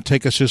 Ashley, I'm going to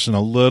take us just in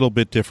a little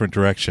bit different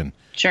direction.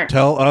 Sure.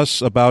 Tell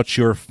us about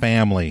your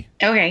family.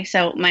 Okay,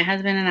 so my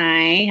husband and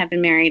I have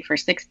been married for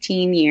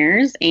 16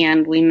 years,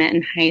 and we met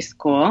in high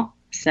school,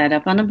 set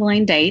up on a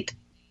blind date,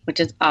 which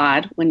is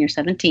odd when you're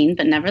 17,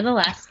 but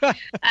nevertheless,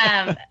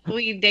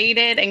 we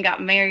dated and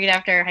got married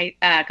after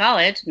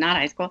college, not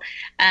high school.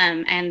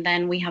 And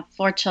then we have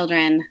 4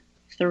 children,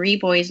 3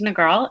 boys and a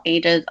girl,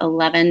 ages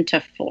 11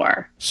 to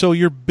 4. So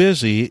you're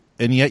busy,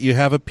 and yet you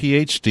have a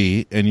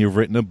PhD, and you've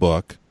written a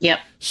book. Yep.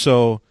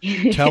 So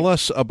tell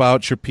us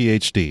about your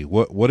PhD.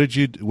 What did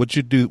you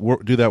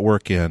do that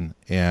work in,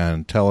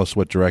 and tell us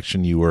what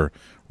direction you were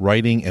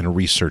writing and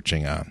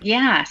researching on.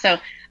 Yeah. So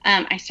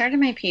I started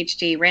my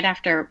PhD right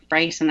after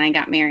Bryce and I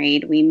got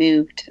married. We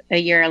moved a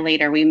year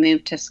later. We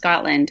moved to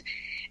Scotland.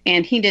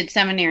 And he did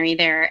seminary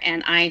there,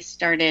 and I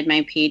started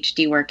my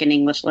PhD work in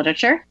English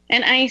literature.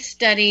 And I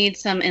studied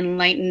some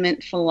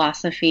Enlightenment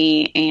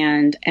philosophy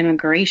and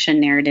immigration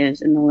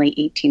narratives in the late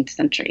 18th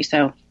century.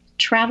 So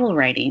travel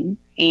writing.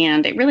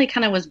 And it really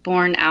kind of was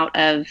born out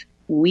of,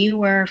 we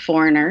were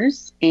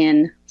foreigners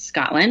in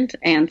Scotland.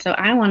 And so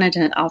I wanted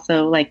to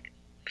also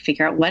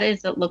figure out, what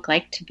does it look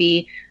like to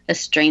be a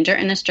stranger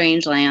in a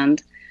strange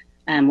land?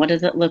 What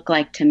does it look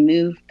like to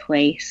move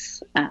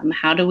place?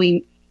 How do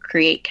we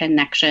create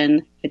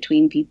connection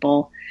between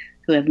people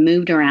who have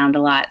moved around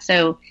a lot?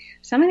 So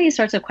some of these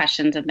sorts of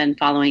questions have been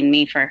following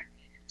me for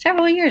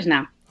several years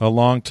now. A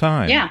long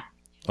time. Yeah.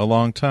 A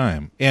long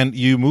time. And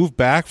you moved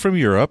back from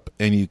Europe,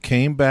 and you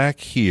came back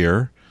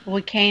here.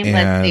 We came,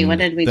 let's see, what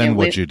did we do? Then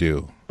what'd you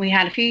do? We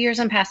had a few years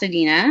in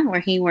Pasadena where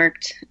he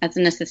worked as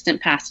an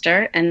assistant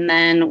pastor, and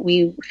then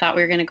we thought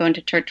we were going to go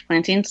into church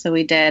planting, so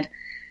we did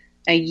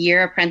a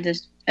year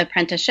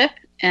apprenticeship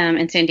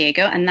in San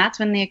Diego, and that's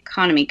when the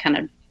economy kind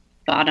of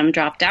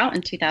dropped out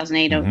in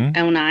 2008,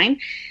 09.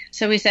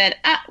 So we said,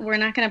 we're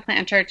not going to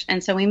plant a church,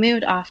 and so we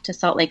moved off to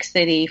Salt Lake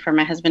City for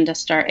my husband to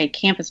start a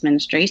campus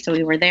ministry. So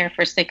we were there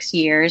for 6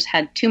 years,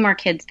 had 2 more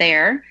kids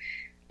there,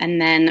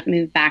 and then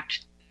moved back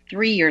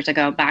 3 years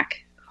ago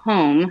back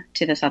home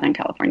to the Southern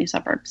California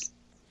suburbs.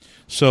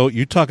 So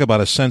you talk about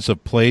a sense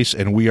of place,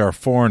 and we are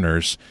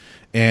foreigners,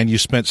 and you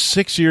spent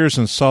 6 years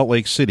in Salt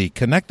Lake City.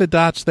 Connect the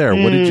dots there.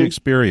 What did you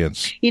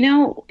experience? You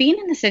know, being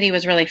in the city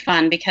was really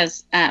fun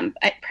because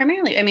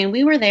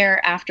we were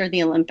there after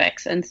the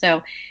Olympics, and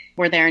so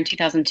we're there in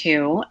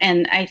 2002.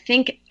 And I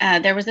think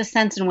there was a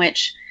sense in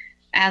which,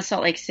 as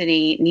Salt Lake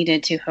City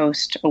needed to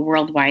host a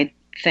worldwide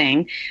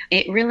thing,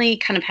 it really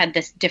kind of had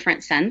this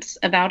different sense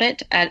about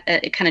it.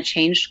 It kind of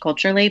changed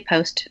culturally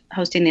post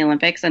hosting the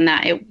Olympics, and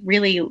that it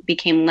really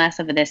became less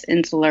of this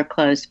insular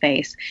closed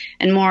space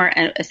and more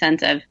a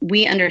sense of,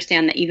 we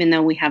understand that even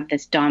though we have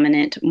this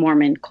dominant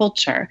Mormon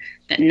culture,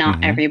 that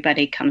not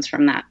everybody comes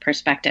from that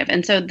perspective.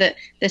 And so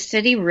the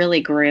city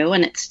really grew,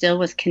 and it still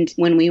was,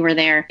 when we were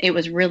there, it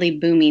was really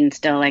booming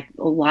still, like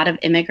a lot of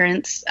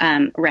immigrants,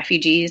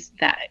 refugees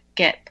that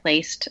get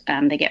placed,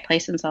 they get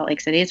placed in Salt Lake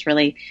City. It's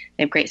really,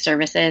 they have great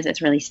services.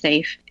 It's really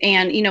safe.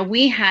 And, you know,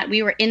 we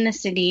were in the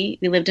city,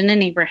 we lived in a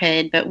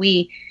neighborhood, but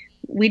we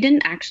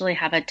didn't actually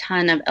have a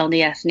ton of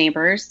LDS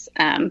neighbors,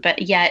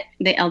 but yet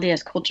the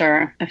LDS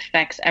culture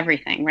affects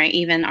everything, right?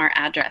 Even our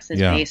address is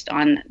based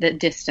on the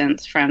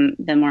distance from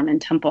the Mormon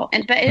temple.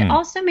 But it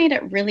also made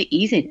it really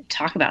easy to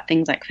talk about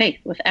things like faith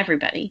with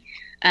everybody.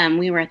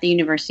 We were at the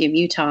University of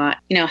Utah.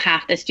 You know,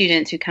 half the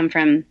students who come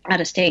from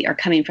out of state are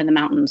coming from the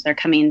mountains. They're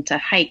coming to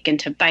hike and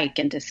to bike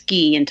and to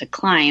ski and to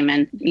climb.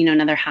 And, you know,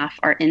 another half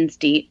are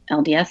in-state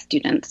LDS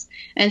students.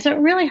 And so it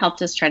really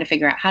helped us try to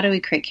figure out, how do we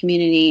create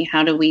community?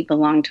 How do we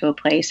belong to a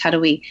place? How do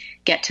we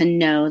get to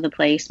know the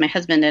place? My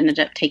husband ended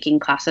up taking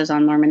classes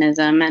on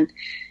Mormonism and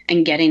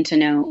getting to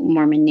know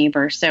Mormon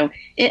neighbors. So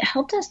it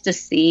helped us to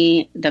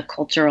see the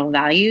cultural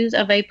values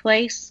of a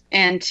place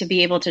and to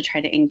be able to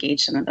try to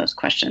engage some of those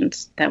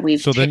questions that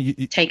we've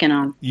taken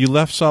on. You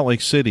left Salt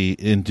Lake City,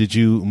 and did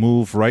you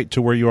move right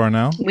to where you are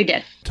now? We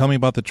did. Tell me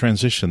about the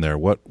transition there.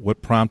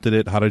 What prompted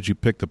it? How did you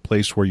pick the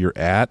place where you're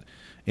at?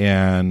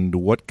 And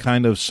what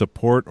kind of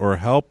support or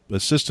help,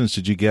 assistance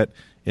did you get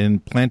in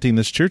planting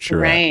this church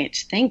you're at?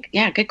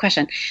 Right. Good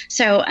question.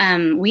 So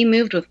we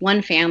moved with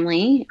one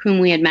family whom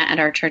we had met at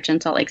our church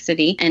in Salt Lake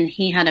City, and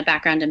he had a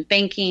background in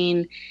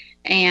banking,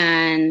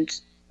 and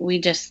we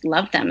just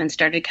loved them and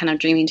started kind of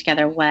dreaming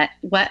together what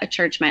a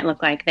church might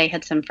look like. They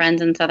had some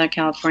friends in Southern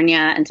California,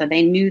 and so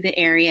they knew the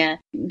area.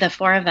 The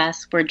 4 of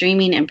us were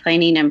dreaming and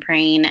planning and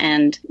praying,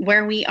 and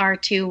where we are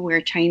too,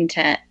 we're kind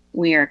of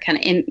we're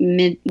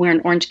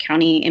in Orange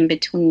County, in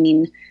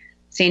between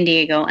San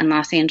Diego and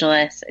Los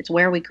Angeles. It's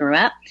where we grew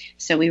up.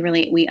 So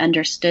we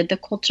understood the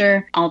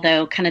culture,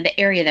 although kind of the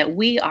area that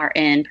we are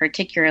in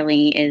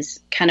particularly is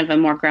kind of a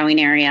more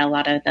growing area. A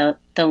lot of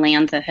the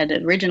lands that had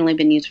originally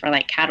been used for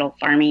like cattle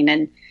farming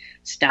and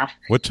stuff.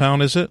 What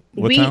town is it?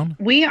 Town?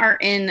 We are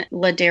in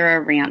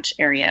Ladera Ranch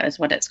area is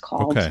what it's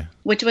called, okay.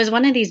 Which was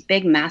one of these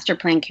big master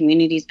plan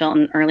communities built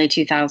in early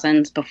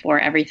 2000s before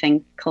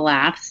everything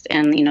collapsed.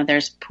 And, you know,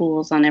 there's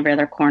pools on every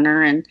other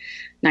corner and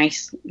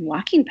nice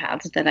walking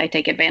paths that I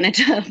take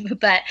advantage of.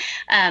 But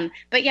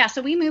yeah,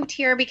 so we moved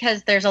here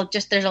because there's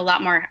a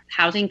lot more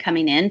housing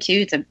coming in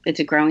too. It's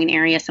a growing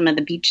area. Some of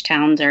the beach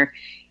towns are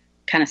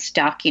kind of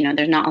stuck. You know,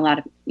 there's not a lot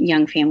of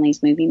young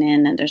families moving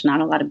in, and there's not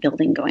a lot of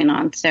building going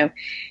on. So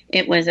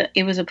it was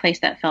a place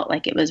that felt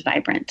like it was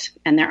vibrant,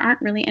 and there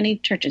aren't really any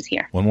churches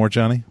here. One more,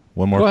 Johnny?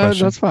 One more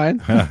question? That's fine.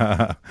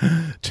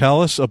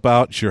 Tell us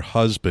about your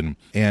husband.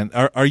 And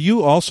are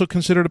you also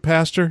considered a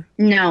pastor?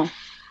 No.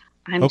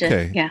 I'm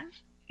okay. just,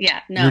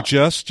 yeah, no. You're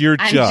just.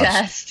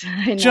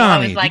 I know.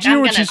 Johnny, I was like, did you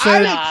hear what she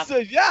said?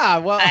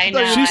 I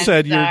know, she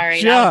said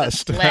sorry, you're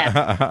just.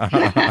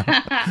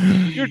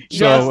 You're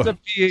just a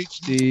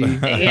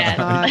PhD.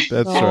 Yeah.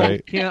 That's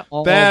right.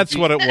 That's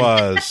what it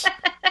was.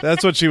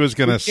 That's what she was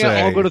going to say.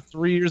 Can't all go to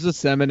 3 years of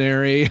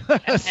seminary.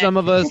 Some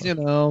of us, 10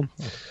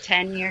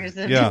 years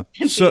of PhD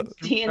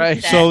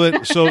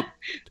instead. So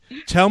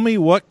tell me,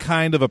 what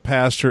kind of a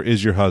pastor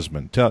is your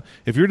husband?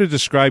 If you were to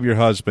describe your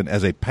husband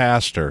as a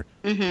pastor,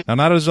 now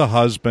not as a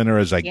husband or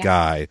as a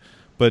guy,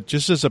 but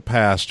just as a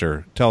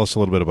pastor, tell us a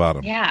little bit about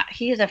him. Yeah,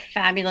 he is a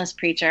fabulous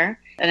preacher.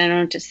 And I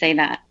don't just say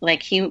that.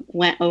 Like, he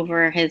went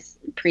over his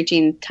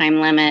preaching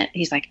time limit.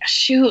 He's like,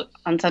 shoot,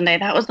 on Sunday,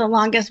 that was the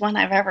longest one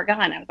I've ever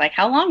gone. I was like,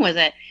 how long was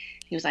it?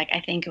 He was like, I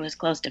think it was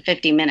close to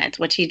 50 minutes,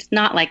 which he's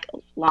not like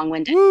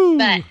long-winded,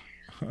 but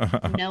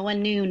no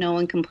one knew, no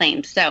one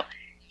complained. So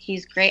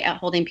he's great at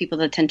holding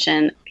people's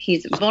attention.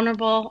 He's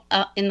vulnerable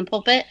in the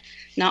pulpit,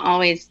 not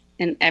always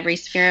in every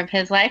sphere of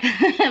his life,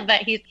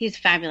 but he's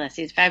fabulous.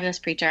 He's a fabulous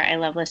preacher. I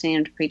love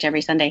listening to him preach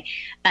every Sunday.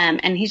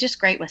 And he's just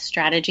great with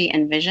strategy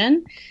and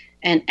vision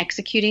and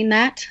executing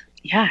that.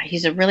 Yeah,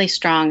 he's a really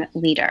strong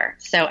leader.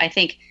 So I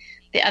think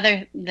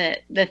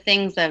the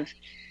things of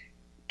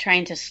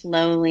trying to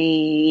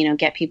slowly,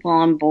 get people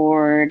on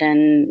board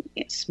and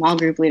small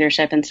group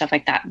leadership and stuff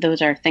like that,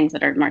 those are things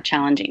that are more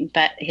challenging.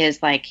 But his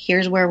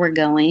here's where we're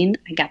going.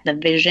 I got the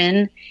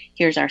vision.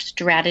 Here's our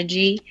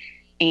strategy.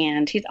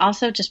 And he's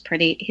also just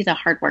he's a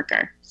hard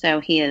worker. So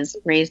he has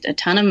raised a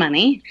ton of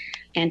money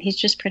and he's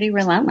just pretty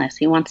relentless.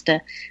 He wants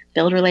to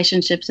build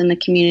relationships in the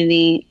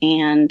community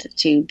and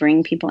to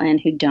bring people in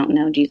who don't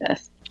know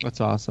Jesus. That's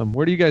awesome.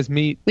 Where do you guys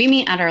meet? We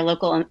meet at our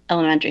local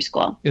elementary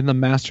school. In the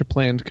master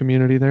planned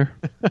community there?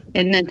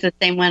 And it's the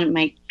same one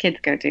my kids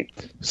go to.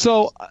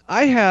 So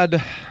I had,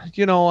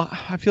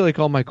 I feel like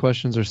all my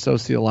questions are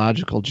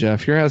sociological,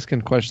 Jeff. You're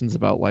asking questions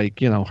about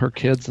her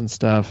kids and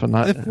stuff.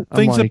 And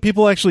things that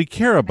people actually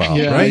care about,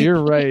 yeah, right?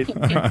 You're right.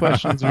 Your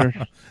questions are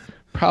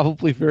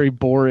probably very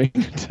boring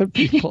to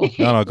people.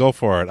 No, go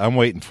for it. I'm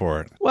waiting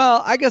for it.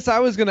 Well, I guess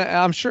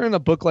I'm sure in a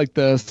book like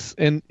this,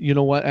 and you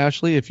know what,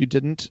 Ashley, if you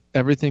didn't,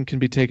 everything can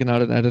be taken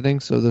out in editing,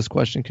 so this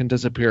question can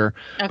disappear.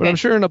 Okay. But I'm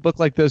sure in a book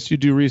like this, you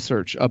do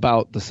research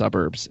about the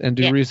suburbs and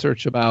do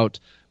research about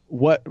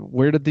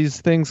where did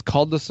these things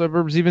called the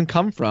suburbs even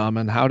come from,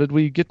 and how did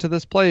we get to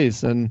this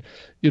place, and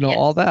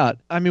all that.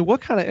 I mean,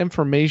 what kind of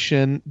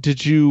information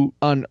did you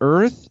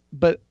unearth?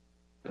 But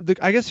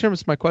I guess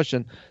here's my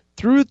question.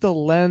 Through the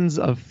lens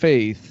of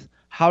faith,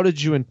 how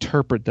did you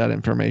interpret that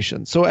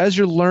information? So as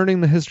you're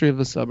learning the history of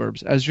the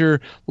suburbs, as you're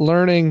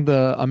learning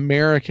the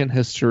American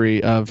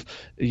history of,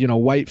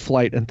 white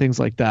flight and things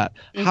like that,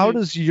 how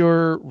does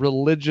your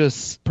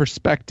religious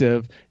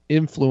perspective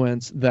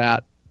influence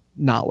that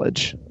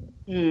knowledge?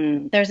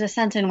 There's a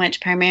sense in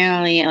which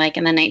primarily, in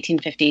the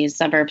 1950s,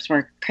 suburbs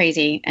were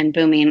crazy and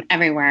booming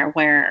everywhere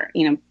where,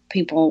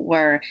 people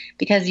were,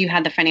 because you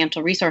had the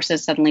financial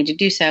resources suddenly to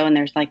do so, and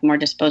there's more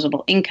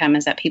disposable income,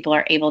 is that people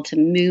are able to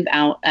move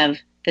out of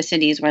the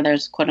cities where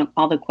there's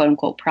all the quote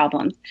unquote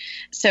problems.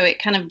 So it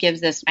kind of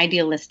gives this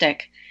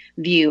idealistic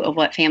view of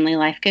what family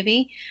life could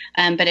be.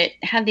 But it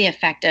had the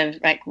effect of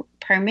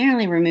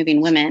primarily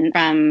removing women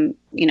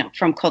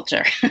from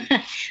culture.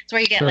 It's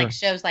where you get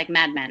shows like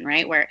Mad Men,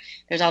 right? Where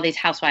there's all these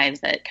housewives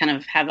that kind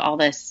of have all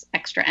this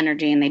extra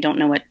energy and they don't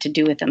know what to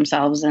do with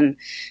themselves. And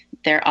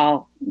they're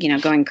all,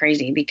 going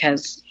crazy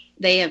because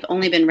they have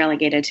only been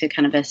relegated to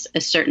kind of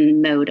a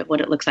certain mode of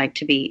what it looks like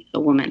to be a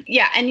woman.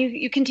 Yeah. And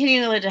you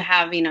continue to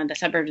have, the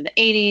suburbs of the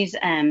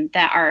 80s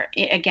that are,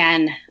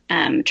 again,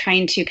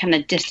 trying to kind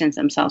of distance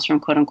themselves from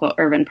quote unquote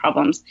urban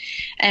problems.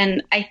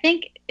 And I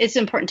think it's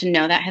important to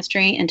know that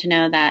history and to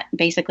know that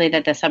basically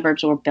that the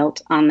suburbs were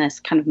built on this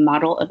kind of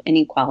model of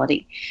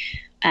inequality.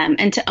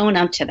 And to own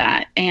up to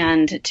that,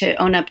 and to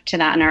own up to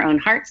that in our own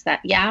hearts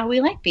that,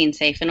 we like being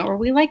safe, or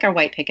we like our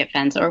white picket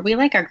fence, or we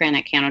like our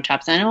granite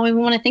countertops. And I know we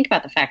want to think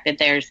about the fact that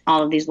there's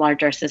all of these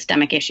larger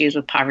systemic issues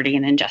with poverty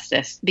and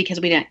injustice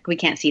because we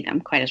can't see them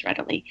quite as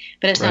readily.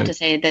 But it's not to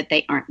say that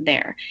they aren't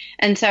there.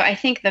 And so I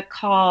think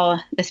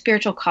the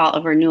spiritual call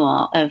of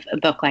renewal of a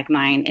book like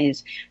mine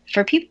is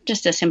for people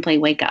just to simply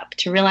wake up,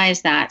 to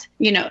realize that,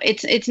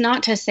 it's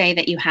not to say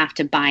that you have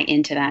to buy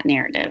into that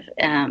narrative,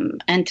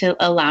 and to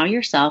allow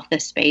yourself the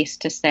space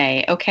to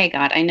say, okay,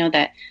 God, I know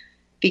that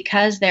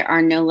because there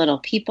are no little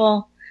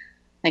people,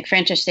 like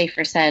Francis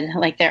Schaeffer said,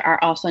 there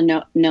are also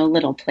no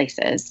little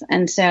places.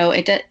 And so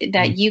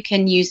that you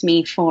can use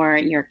me for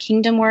your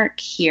kingdom work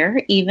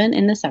here, even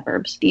in the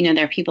suburbs.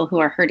 There are people who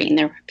are hurting.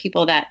 There are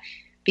people that,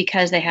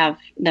 because they have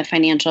the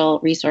financial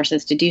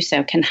resources to do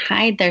so, can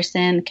hide their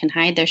sin, can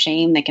hide their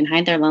shame, they can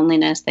hide their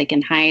loneliness, they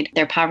can hide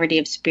their poverty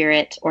of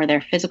spirit or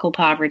their physical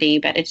poverty.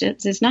 But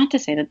it's not to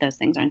say that those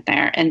things aren't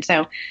there. And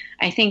so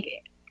I think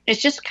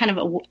it's just kind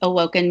of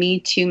awoken me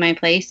to my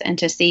place, and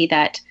to see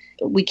that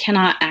we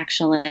cannot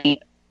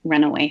actually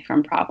run away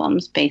from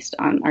problems based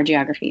on our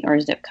geography or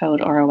zip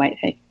code or a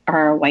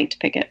white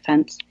picket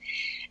fence.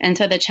 And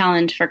so the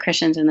challenge for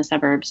Christians in the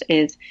suburbs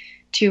is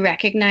to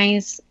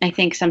recognize, I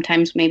think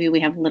sometimes maybe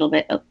we have a little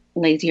bit of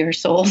lazier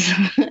souls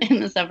in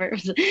the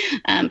suburbs,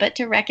 but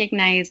to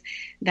recognize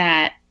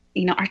that,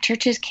 our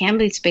churches can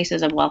be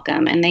spaces of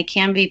welcome, and they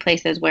can be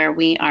places where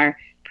we are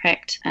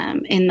pricked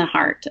in the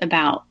heart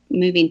about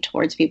moving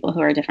towards people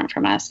who are different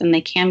from us. And they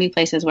can be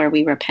places where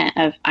we repent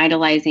of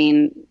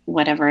idolizing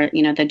whatever,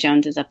 the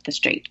Joneses up the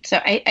street. So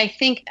I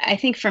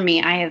think for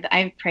me,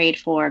 I've prayed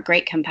for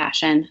great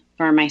compassion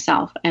for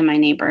myself and my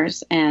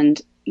neighbors,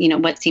 and,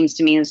 what seems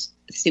to me is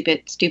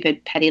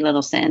stupid, petty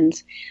little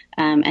sins,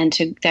 and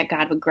that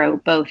God would grow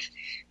both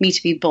me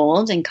to be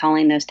bold in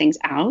calling those things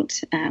out,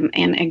 and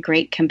a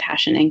great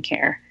compassion and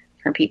care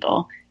for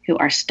people who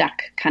are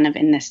stuck kind of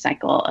in this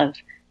cycle of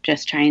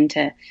just trying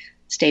to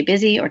stay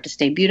busy, or to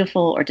stay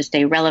beautiful, or to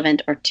stay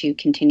relevant, or to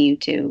continue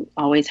to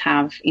always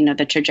have,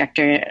 the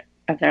trajectory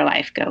of their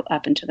life go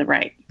up and to the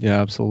right.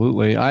 Yeah,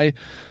 absolutely.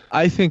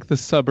 I think the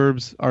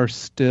suburbs are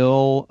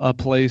still a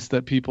place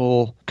that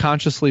people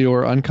consciously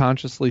or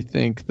unconsciously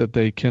think that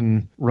they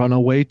can run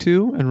away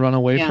to and run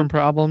away from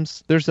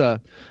problems. There's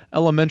a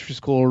elementary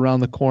school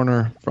around the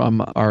corner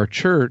from our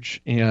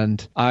church,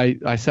 and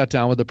I sat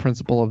down with the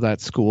principal of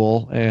that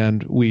school,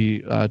 and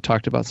we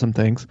talked about some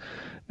things.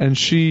 And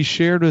she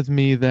shared with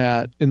me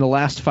that in the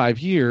last 5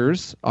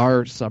 years,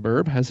 our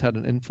suburb has had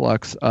an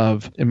influx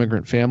of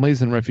immigrant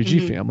families and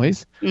refugee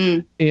families.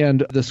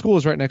 And the school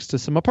is right next to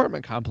some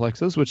apartment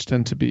complexes, which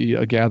tend to be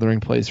a gathering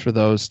place for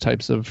those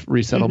types of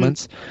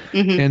resettlements.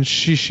 And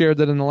she shared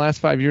that in the last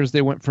 5 years,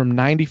 they went from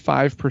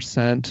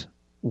 95%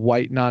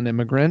 white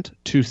non-immigrant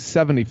to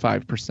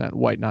 75%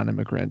 white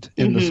non-immigrant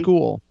in the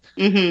school.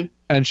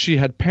 And she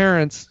had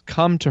parents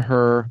come to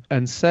her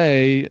and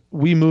say,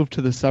 we moved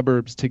to the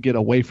suburbs to get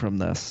away from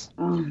this.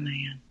 Oh,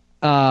 man.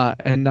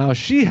 And now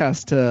she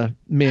has to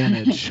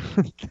manage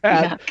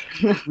that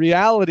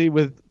reality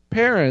with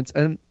parents.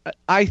 And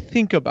I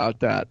think about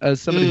that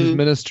as somebody who's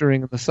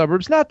ministering in the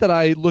suburbs. Not that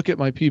I look at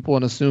my people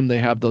and assume they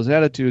have those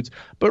attitudes,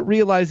 but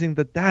realizing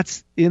that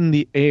that's in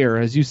the air,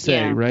 as you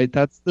say, right?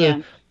 That's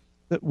that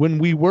when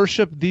we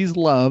worship these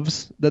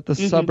loves that the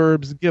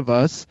suburbs give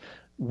us,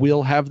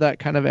 we'll have that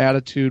kind of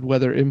attitude,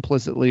 whether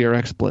implicitly or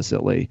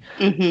explicitly.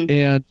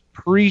 And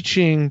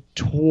preaching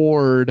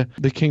toward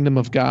the kingdom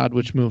of God,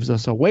 which moves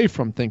us away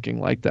from thinking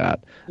like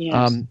that.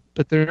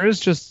 But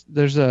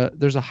there's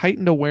a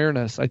heightened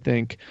awareness, I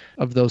think,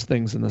 of those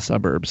things in the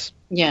suburbs.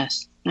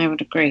 Yes, I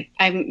would agree.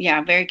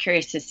 I'm very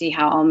curious to see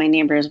how all my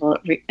neighbors will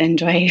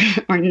enjoy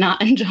or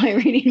not enjoy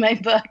reading my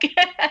book.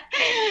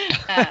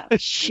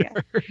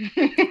 Sure.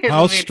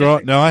 How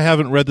strong? No, I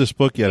haven't read this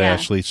book yet,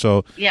 Ashley.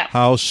 So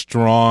how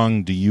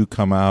strong do you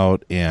come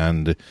out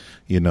and,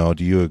 do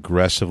you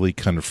aggressively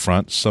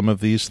confront some of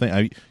these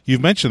things?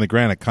 You've mentioned the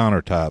granite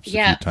countertops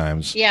a few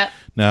times.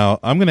 Now,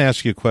 I'm going to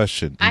ask you a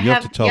question. You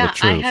have to tell the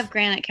truth. I have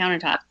granite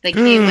countertops. They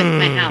came with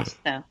my house,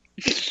 though.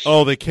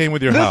 Oh, they came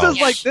with your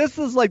house. This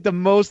is like the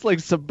most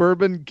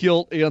suburban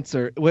guilt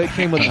answer. Well, it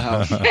came with the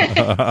house.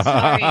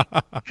 Sorry.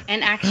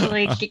 And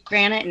actually,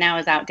 granite now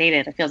is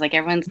outdated. It feels like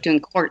everyone's doing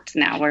quartz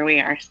now where we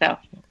are. So.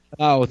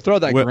 Oh, throw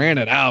that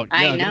granite out.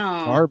 I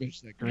know.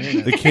 Garbage, that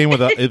granite. It came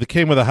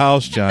with a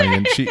house, Johnny,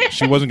 and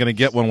she wasn't going to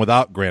get one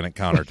without granite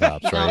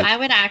countertops, right? No, I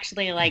would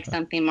actually like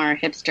something more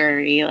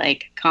hipster-y,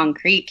 like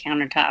concrete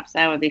countertops.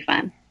 That would be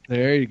fun.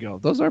 There you go.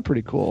 Those are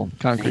pretty cool.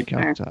 Concrete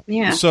countertops.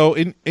 Yeah. So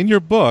in your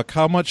book,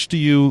 how much do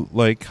you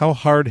how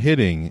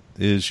hard-hitting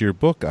is your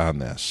book on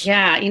this?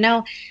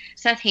 Yeah,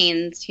 Seth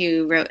Haynes,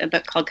 who wrote a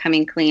book called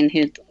Coming Clean,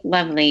 who's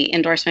lovely,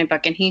 endorsed my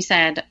book, and he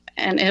said,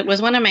 and it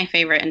was one of my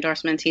favorite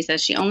endorsements, he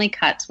says, she only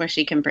cuts where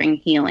she can bring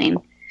healing.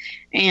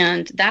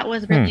 And that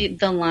was really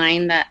the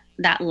line, that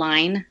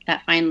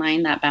fine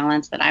line, that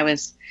balance that I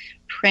was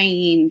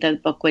praying the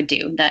book would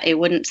do, that it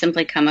wouldn't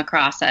simply come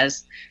across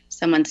as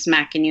someone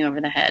smacking you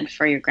over the head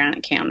for your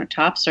granite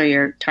countertops or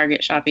your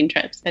Target shopping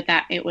trips, but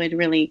that it would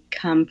really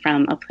come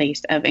from a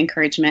place of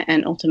encouragement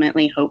and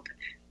ultimately hope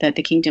that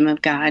the kingdom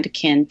of God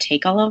can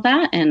take all of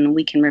that and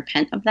we can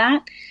repent of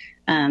that.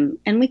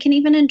 And we can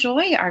even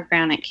enjoy our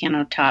granite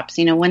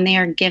countertops, when they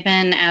are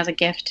given as a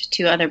gift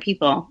to other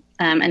people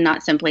and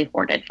not simply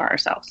hoarded for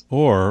ourselves.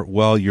 Or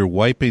while you're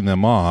wiping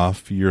them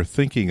off, you're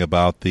thinking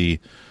about the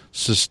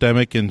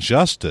systemic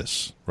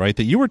injustice, right,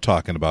 that you were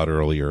talking about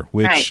earlier,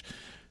 which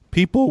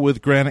people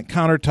with granite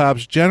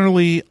countertops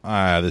generally,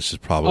 this is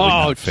probably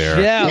not fair.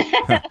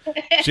 Jeff.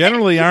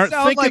 Generally aren't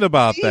thinking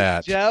about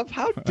that. Jeff,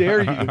 how dare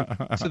you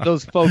to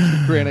those folks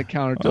with granite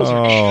countertops?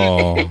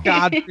 Oh.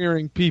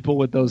 God-fearing people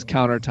with those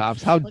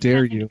countertops. How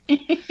dare you?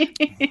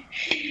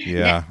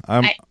 Yeah,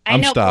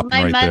 I'm stopping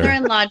right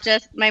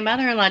there. My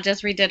mother-in-law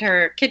just redid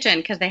her kitchen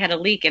because they had a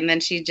leak, and then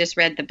she just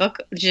read the book,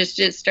 just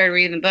started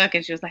reading the book,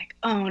 and she was like,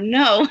 "Oh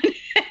no!"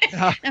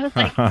 I was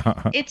like,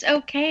 "It's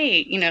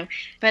okay,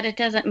 but it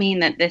doesn't mean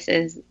that this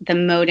is the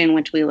mode in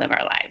which we live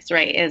our lives,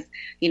 right? Is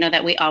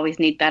that we always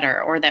need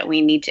better or that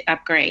we need to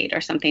upgrade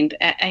or something."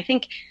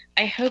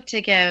 I hope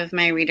to give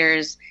my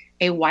readers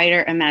a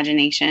wider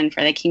imagination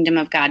for the kingdom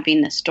of God being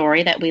the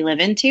story that we live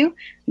into,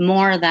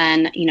 more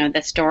than,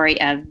 the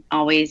story of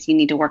always you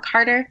need to work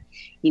harder,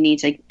 you need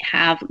to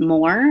have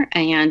more,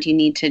 and you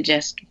need to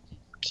just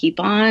keep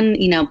on,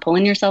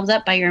 pulling yourselves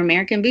up by your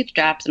American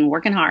bootstraps and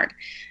working hard.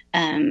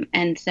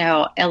 And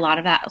so a lot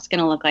of that is going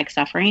to look like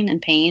suffering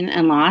and pain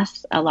and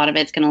loss. A lot of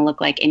it's going to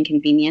look like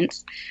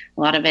inconvenience.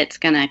 A lot of it's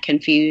going to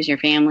confuse your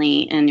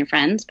family and your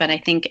friends. But I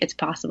think it's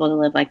possible to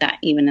live like that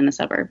even in the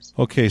suburbs.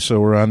 Okay, so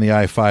we're on the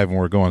I-5 and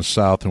we're going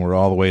south and we're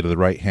all the way to the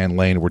right-hand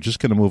lane. We're just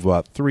going to move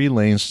about 3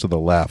 lanes to the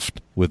left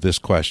with this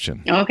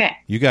question. Okay.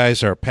 You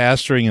guys are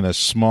pastoring in a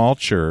small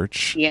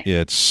church. Yes.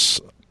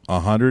 It's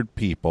 100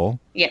 people.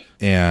 Yes.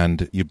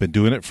 And you've been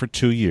doing it for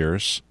 2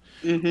 years.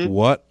 Mm-hmm.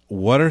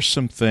 What are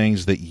some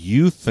things that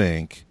you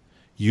think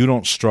you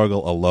don't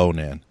struggle alone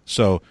in?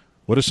 So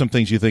what are some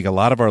things you think a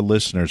lot of our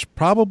listeners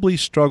probably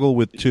struggle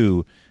with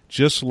too,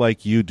 just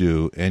like you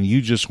do, and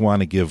you just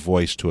want to give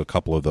voice to a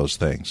couple of those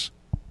things?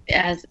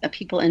 As a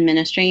people in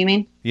ministry, you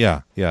mean?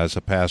 Yeah, as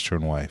a pastor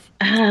and wife.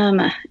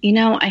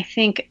 I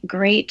think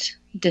great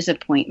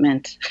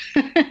disappointment.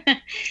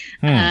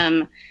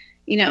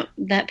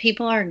 That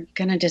people are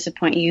going to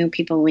disappoint you.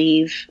 People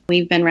leave.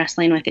 We've been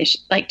wrestling with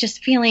issues, like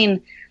just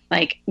feeling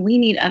like we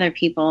need other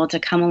people to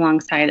come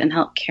alongside and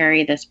help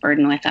carry this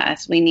burden with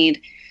us. We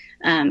need,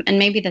 and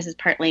maybe this is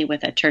partly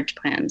with a church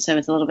plan, so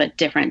it's a little bit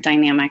different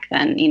dynamic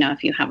than,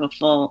 if you have a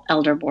full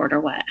elder board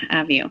or what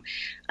have you.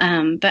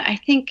 But I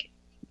think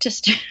I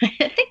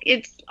think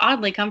it's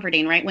oddly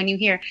comforting, right? When you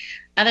hear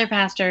other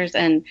pastors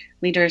and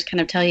leaders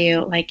kind of tell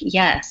you, like,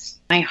 yes,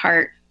 my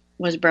heart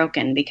was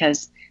broken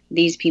because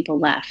these people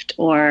left,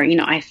 or,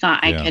 I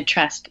thought I could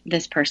trust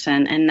this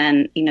person, and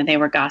then, they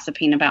were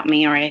gossiping about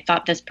me, or I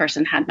thought this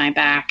person had my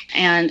back.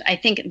 And I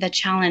think the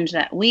challenge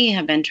that we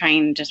have been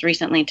trying just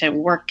recently to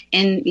work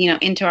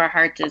into our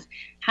hearts is,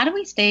 how do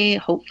we stay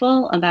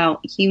hopeful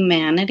about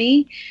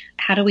humanity?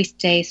 How do we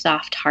stay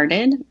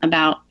soft-hearted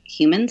about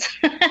humans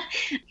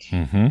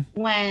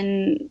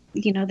when,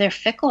 they're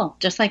fickle,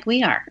 just like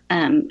we are.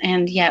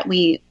 And yet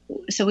we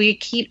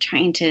keep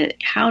trying to,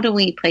 how do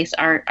we place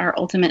our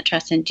ultimate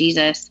trust in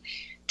Jesus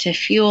to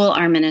fuel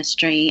our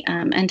ministry,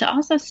 and to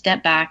also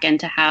step back and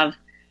to have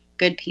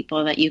good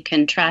people that you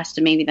can trust,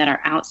 and maybe that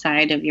are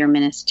outside of your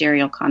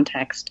ministerial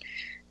context,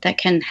 that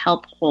can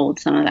help hold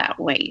some of that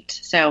weight.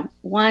 So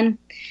one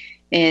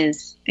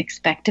is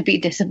expect to be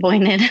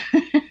disappointed.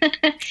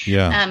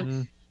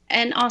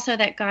 And also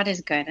that God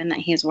is good, and that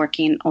he is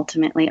working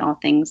ultimately all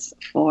things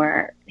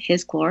for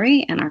his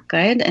glory and our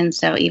good. And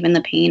so even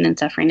the pain and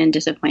suffering and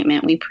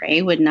disappointment, we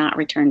pray, would not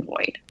return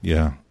void.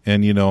 Yeah.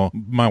 And,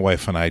 my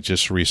wife and I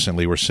just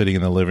recently were sitting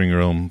in the living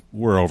room.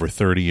 We're over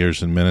 30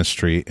 years in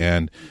ministry,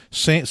 and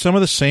some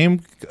of the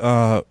same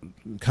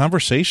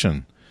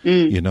conversation.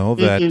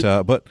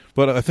 But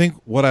I think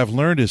what I've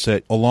learned is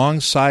that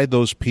alongside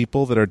those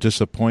people that are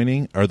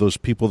disappointing are those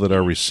people that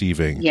are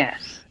receiving.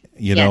 Yes.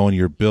 And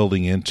you're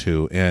building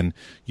into, and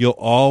you'll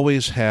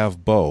always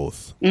have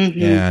both.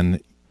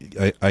 And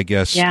I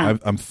guess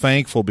I'm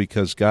thankful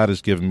because God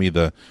has given me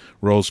the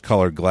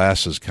rose-colored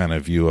glasses kind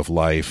of view of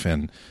life,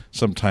 and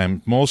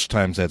most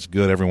times that's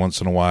good. Every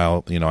once in a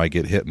while, I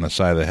get hit in the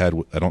side of the head.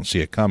 I don't see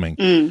it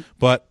coming.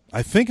 But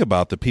I think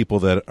about the people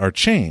that are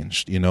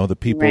changed, the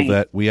people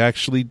that we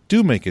actually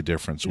do make a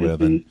difference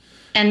with.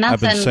 And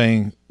that's, I've been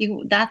saying,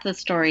 that's the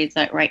stories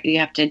that you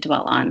have to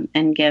dwell on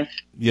and give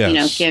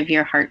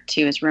your heart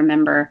to, is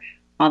remember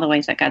all the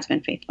ways that God's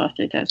been faithful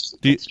through those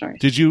stories.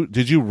 Did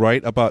you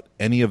write about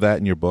any of that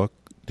in your book?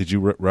 Did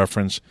you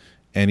reference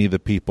any of the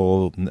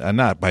people,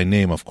 not by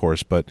name, of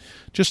course, but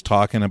just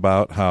talking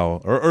about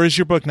how, or is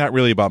your book not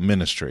really about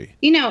ministry?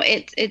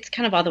 It's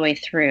kind of all the way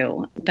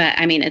through, but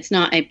I mean, it's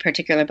not a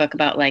particular book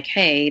about like,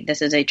 hey,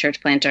 this is a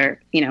church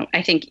planter.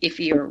 I think if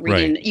you're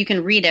reading, you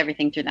can read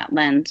everything through that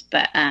lens,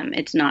 but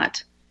it's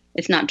not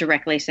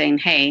directly saying,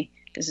 hey,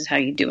 this is how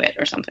you do it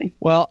or something.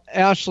 Well,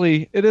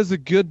 Ashley, it is a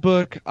good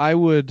book. I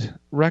would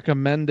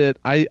recommend it.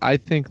 I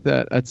think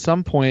that at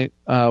some point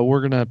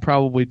we're going to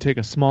probably take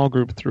a small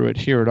group through it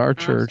here at our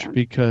church,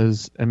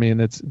 because, I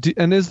mean,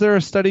 and is there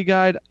a study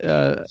guide?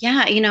 I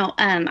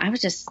was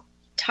just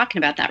talking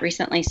about that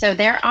recently. So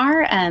there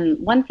are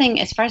one thing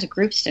as far as a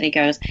group study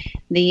goes,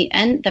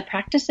 the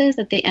practices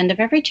at the end of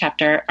every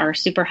chapter are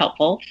super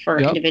helpful for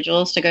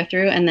individuals to go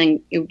through, and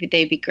then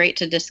they'd be great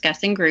to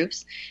discuss in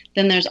groups.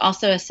 Then there's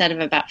also a set of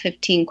about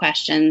 15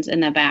 questions in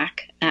the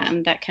back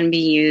that can be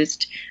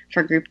used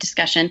for group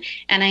discussion.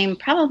 And I'm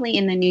probably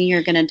in the new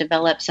year going to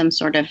develop some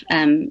sort of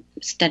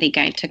study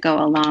guide to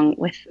go along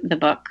with the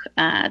book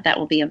that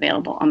will be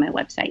available on my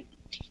website.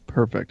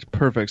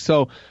 Perfect.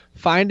 So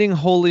Finding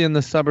Holy in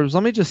the Suburbs.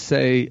 Let me just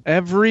say,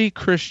 every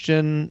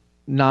Christian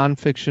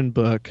nonfiction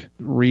book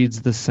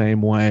reads the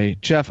same way.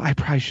 Jeff, I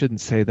probably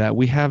shouldn't say that.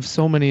 We have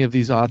so many of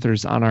these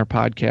authors on our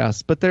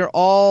podcast, but they're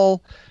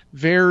all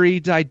very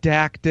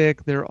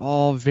didactic. They're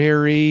all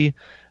very,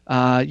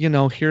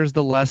 here's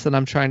the lesson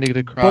I'm trying to get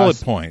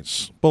across.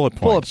 Bullet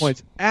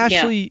points.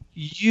 Ashley,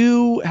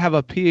 you have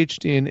a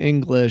PhD in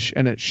English,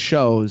 and it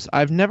shows.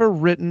 I've never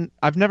read anything.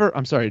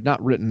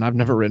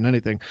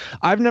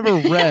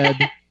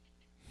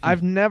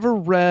 I've never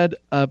read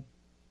a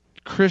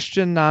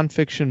Christian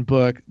nonfiction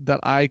book that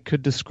I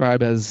could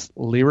describe as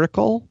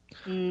lyrical.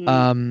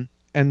 And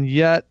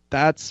yet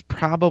that's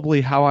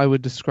probably how I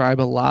would describe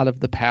a lot of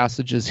the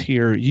passages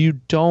here. You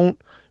don't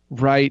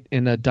write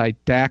in a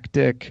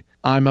didactic,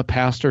 I'm a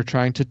pastor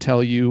trying to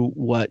tell you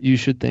what you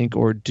should think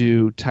or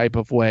do type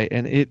of way.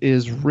 And it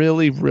is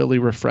really, really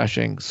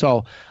refreshing.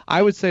 So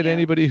I would say to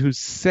anybody who's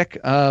sick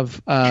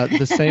of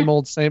the same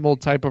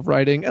old type of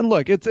writing, and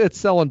look, it's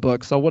selling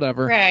books, so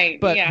whatever.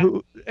 Right. But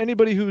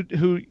anybody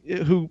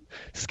who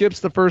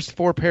skips the first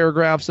 4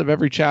 paragraphs of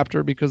every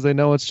chapter because they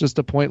know it's just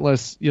a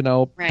pointless,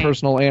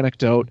 personal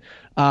anecdote,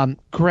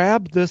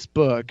 grab this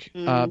book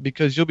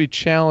because you'll be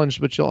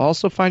challenged, but you'll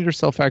also find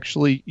yourself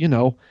actually,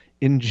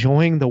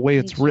 enjoying the way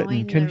it's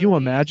written. Can you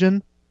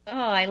imagine? Oh,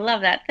 I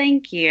love that.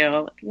 Thank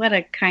you. What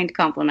a kind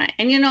compliment.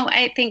 And,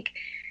 I think,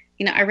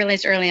 I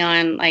realized early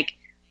on, like,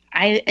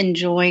 I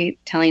enjoy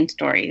telling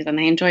stories and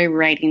I enjoy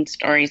writing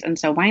stories. And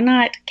so why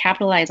not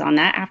capitalize on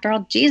that? After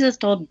all, Jesus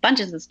told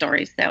bunches of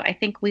stories. So I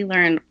think we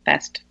learn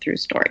best through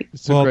story.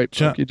 It's a great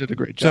book. You did a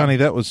great job. Johnny,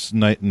 that was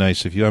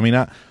nice of you. I mean,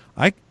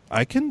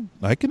 I can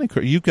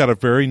encourage. You've got a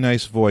very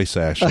nice voice,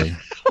 Ashley.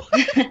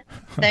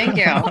 Thank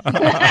you.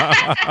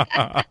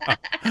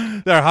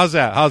 There, how's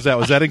that?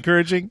 Was that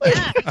encouraging?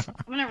 Yeah. I'm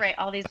going to write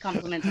all these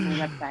compliments on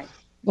my website.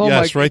 Oh,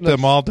 yes, write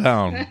them all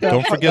down.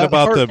 Don't forget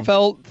about the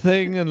heartfelt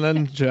thing, and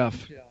then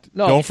Jeff.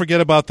 No. Don't forget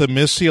about the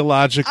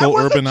missiological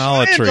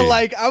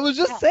urbanology. I was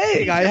just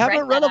saying, I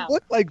haven't read a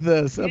book like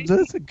this.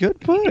 It's a good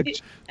book.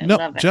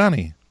 No,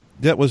 Johnny,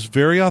 that was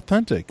very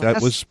authentic.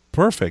 That was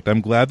perfect.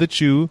 I'm glad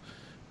that you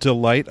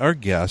delight our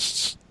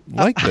guests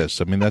like this.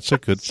 I mean, that's a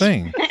good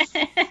thing.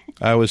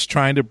 I was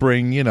trying to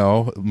bring,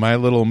 my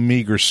little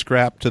meager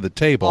scrap to the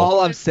table. All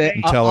I'm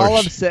saying,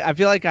 I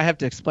feel like I have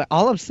to explain.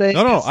 All I'm saying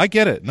No, I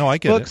get it.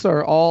 Books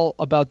are all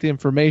about the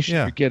information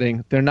you're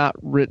getting. They're not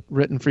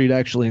written for you to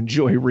actually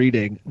enjoy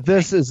reading.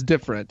 This is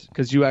different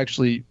because you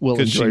actually will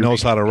enjoy Because she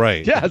knows how to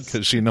write. Yes.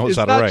 Because she knows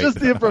how to write. It's not just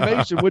the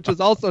information, which is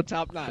also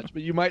top-notch,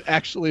 but you might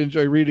actually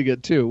enjoy reading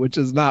it too, which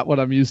is not what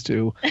I'm used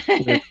to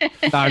with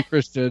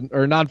non-Christian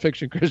or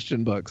non-fiction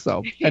Christian books.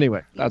 So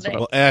anyway, that's what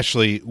Well,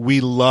 Ashley, we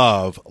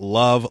love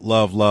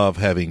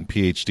having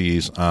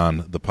PhDs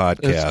on the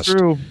podcast. That's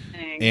true.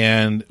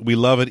 And we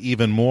love it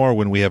even more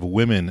when we have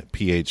women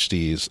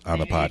PhDs on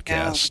the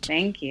podcast.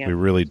 Thank you. We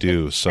really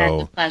do. So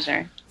that's a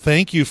pleasure.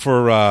 Thank you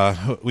for,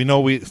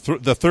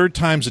 the third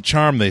time's a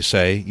charm, they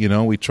say.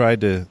 We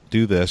tried to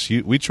do this.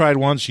 We tried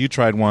once, you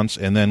tried once,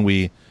 and then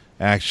we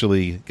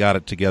actually got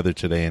it together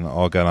today and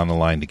all got on the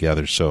line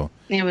together. So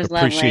it was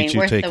appreciate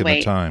lovely. you taking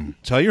the time.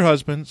 Tell your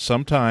husband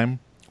sometime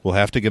we'll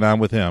have to get on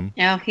with him.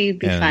 Oh, he'd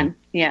be fun.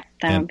 Yeah,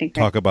 that would be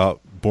great. Talk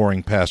about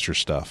boring pastor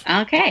stuff.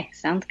 Okay,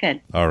 sounds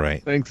good. All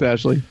right. Thanks,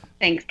 Ashley.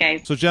 Thanks,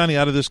 guys. So, Johnny,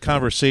 out of this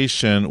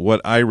conversation,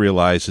 what I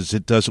realize is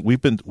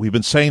we've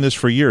been saying this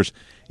for years.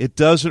 It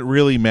doesn't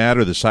really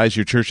matter the size of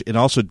your church. It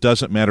also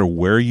doesn't matter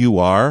where you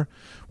are,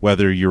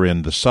 whether you're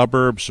in the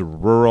suburbs,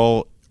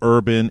 rural,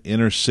 urban,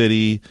 inner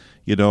city,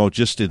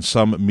 just in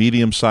some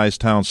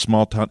medium-sized town,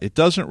 small town. It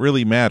doesn't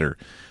really matter.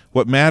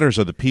 What matters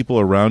are the people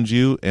around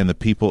you and the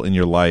people in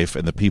your life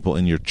and the people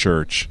in your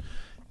church.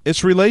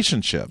 It's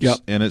relationships,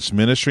 and it's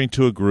ministering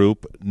to a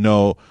group,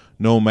 no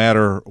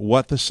matter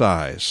what the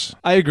size.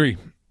 I agree.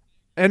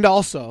 And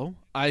also,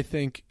 I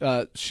think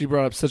she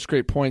brought up such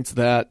great points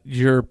that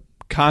your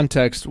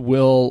context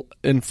will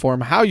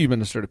inform how you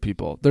minister to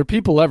people. There are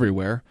people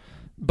everywhere,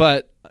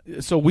 but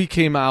so we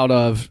came out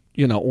of,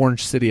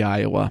 Orange City,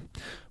 Iowa,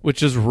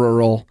 which is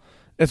rural.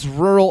 It's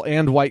rural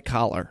and white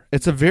collar.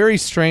 It's a very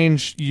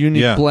strange,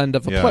 unique blend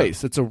of a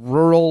place. It's a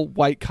rural,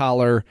 white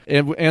collar,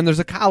 and there's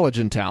a college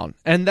in town.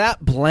 And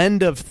that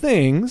blend of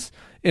things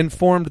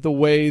informed the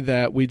way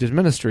that we did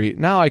ministry.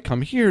 Now I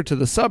come here to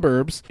the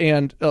suburbs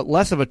and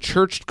less of a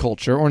church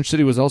culture. Orange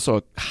City was also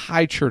a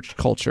high church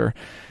culture.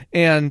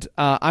 And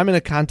I'm in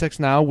a context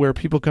now where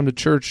people come to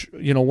church,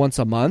 once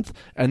a month,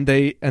 and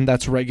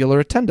that's regular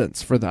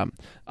attendance for them.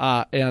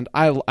 And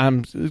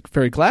I'm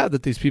very glad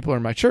that these people are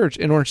in my church.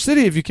 In Orange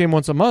City, if you came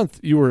once a month,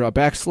 you were a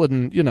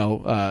backslidden,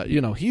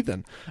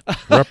 heathen.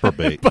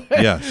 Reprobate.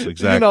 Yes,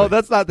 exactly.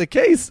 That's not the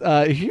case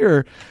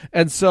here.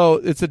 And so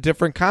it's a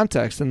different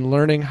context, and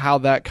learning how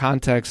that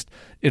context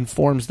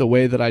informs the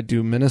way that I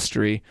do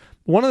ministry.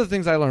 One of the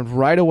things I learned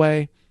right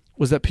away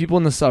was that people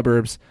in the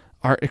suburbs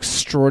are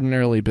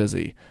extraordinarily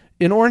busy.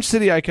 In Orange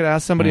City, I could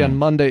ask somebody on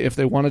Monday if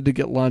they wanted to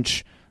get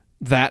lunch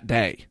that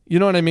day. You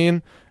know what I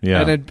mean?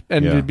 Yeah. And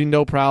it'd be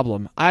no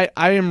problem. I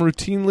am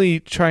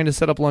routinely trying to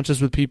set up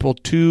lunches with people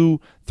 2-3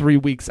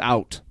 weeks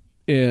out.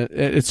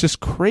 It's just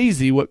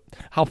crazy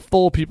how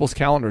full people's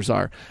calendars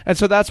are. And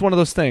so that's one of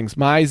those things.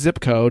 My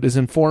zip code is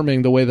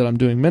informing the way that I'm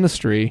doing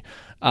ministry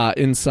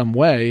in some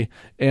way,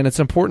 and it's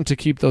important to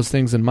keep those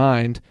things in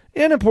mind.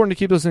 And important to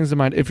keep those things in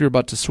mind if you're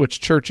about to switch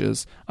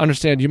churches.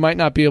 Understand you might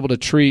not be able to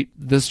treat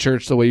this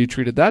church the way you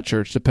treated that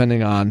church,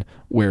 depending on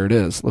where it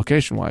is,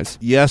 location-wise.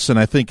 Yes, and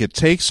I think it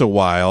takes a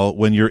while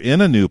when you're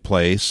in a new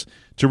place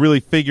to really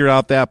figure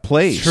out that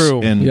place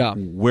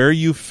and where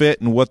you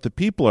fit and what the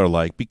people are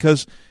like,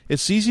 because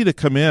it's easy to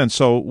come in.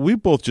 So we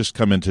both just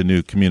come into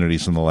new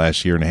communities in the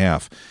last year and a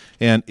half,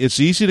 and it's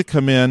easy to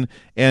come in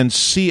and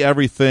see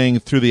everything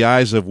through the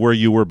eyes of where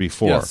you were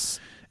before. Yes.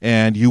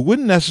 And you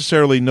wouldn't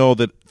necessarily know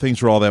that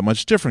things were all that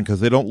much different because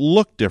they don't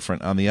look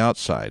different on the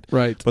outside.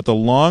 Right. But the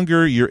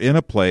longer you're in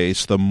a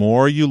place, the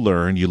more you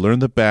learn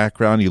the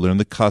background, you learn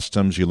the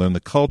customs, you learn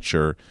the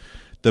culture,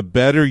 the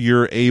better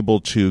you're able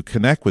to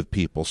connect with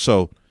people.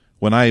 So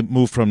when I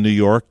moved from New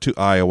York to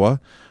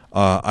Iowa,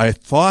 I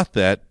thought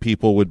that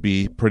people would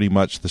be pretty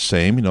much the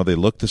same. They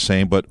look the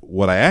same. But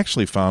what I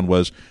actually found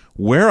was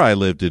where I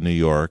lived in New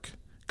York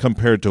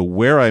compared to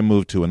where I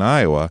moved to in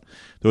Iowa,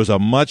 there was a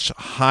much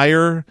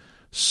higher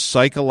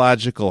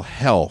psychological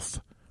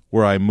health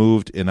where I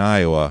moved in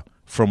Iowa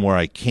from where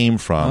I came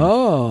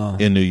from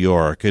in New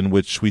York, in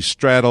which we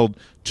straddled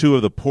two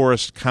of the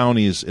poorest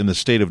counties in the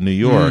state of New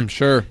York.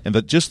 Sure.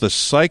 And just the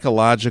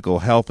psychological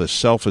health, the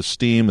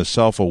self-esteem, the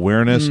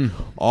self-awareness,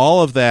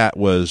 all of that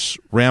was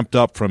ramped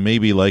up from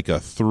maybe like a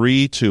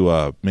 3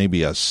 to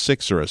maybe a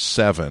 6 or a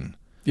 7.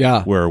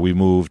 Yeah. Where we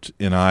moved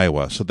in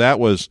Iowa. So that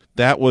was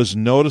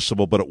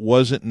noticeable, but it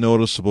wasn't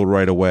noticeable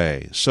right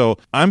away. So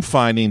I'm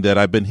finding that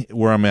I've been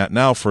where I'm at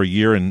now for a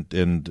year, and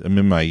I'm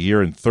in my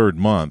year and third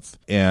month,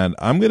 and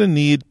I'm going to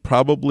need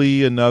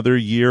probably another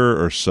year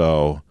or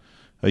so,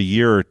 a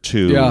year or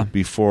two,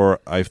 before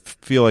I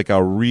feel like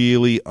I'll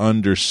really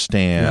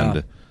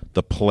understand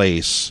the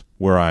place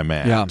where I'm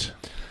at. Yeah.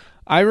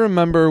 I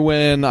remember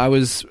when I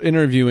was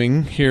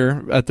interviewing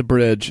here at the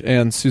Bridge,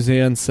 and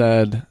Suzanne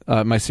said,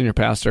 my senior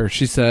pastor,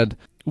 she said,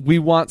 we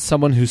want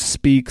someone who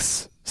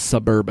speaks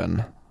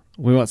suburban.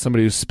 We want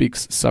somebody who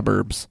speaks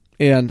suburbs.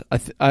 And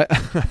I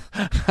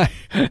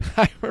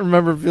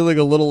remember feeling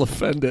a little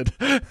offended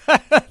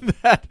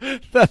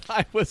that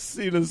I was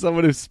seen as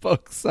someone who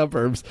spoke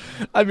suburbs.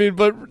 I mean,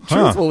 but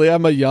truthfully,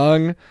 I'm a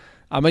young,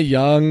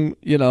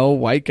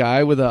 white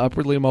guy with an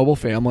upwardly mobile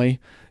family,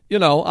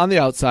 on the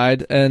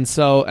outside. And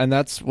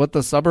that's what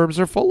the suburbs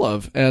are full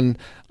of. And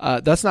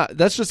that's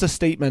just a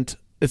statement.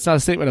 It's not a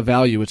statement of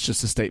value. It's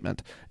just a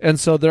statement. And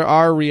so there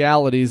are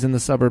realities in the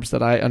suburbs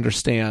that I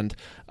understand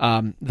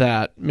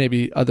that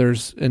maybe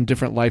others in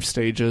different life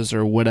stages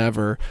or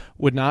whatever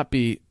would not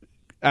be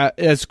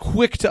as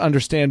quick to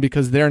understand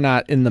because they're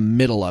not in the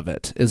middle of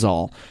it is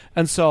all.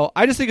 And so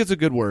I just think it's a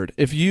good word.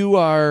 If you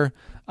are...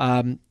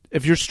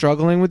 if you're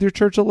struggling with your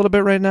church a little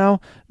bit right now,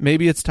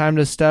 maybe it's time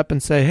to step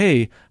and say,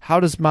 hey, how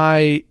does am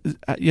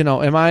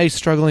I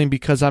struggling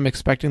because I'm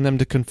expecting them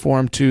to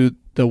conform to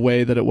the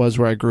way that it was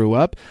where I grew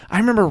up? I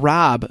remember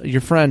Rob, your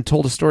friend,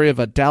 told a story of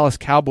a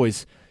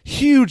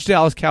huge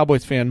Dallas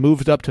Cowboys fan,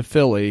 moved up to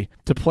Philly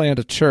to plant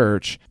a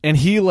church, and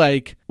he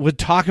would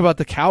talk about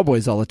the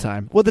Cowboys all the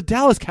time. Well, the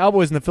Dallas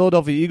Cowboys and the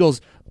Philadelphia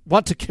Eagles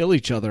want to kill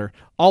each other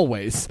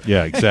always.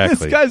 Yeah, exactly.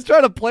 This guy's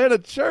trying to plant a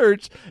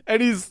church,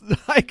 and he's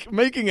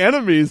making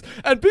enemies.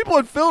 And people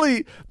in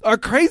Philly are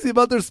crazy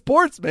about their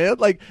sports, man.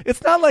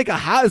 It's not like a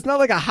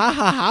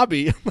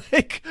hobby.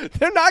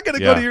 They're not going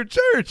to go to your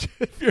church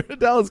if you're a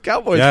Dallas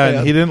Cowboys fan. Yeah,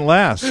 and he didn't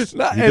last. He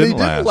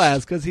didn't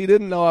last because he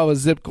didn't know how his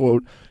zip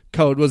code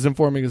was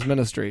informing his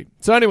ministry.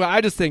 So anyway,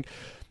 I just think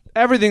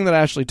everything that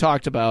Ashley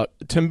talked about,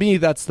 to me,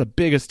 that's the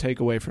biggest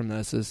takeaway from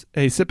this is,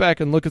 hey, sit back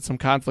and look at some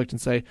conflict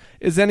and say,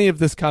 is any of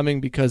this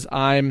coming because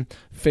I'm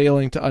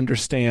failing to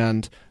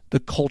understand the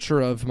culture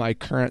of my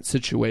current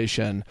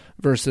situation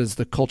versus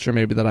the culture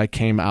maybe that I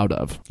came out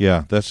of?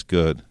 Yeah, that's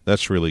good.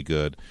 That's really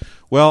good.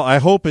 Well, I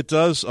hope it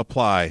does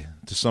apply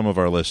to some of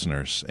our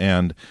listeners,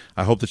 and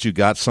I hope that you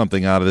got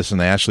something out of this, and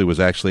Ashley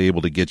was actually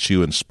able to get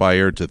you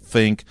inspired to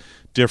think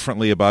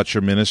differently about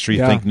your ministry,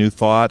 think new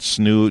thoughts,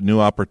 new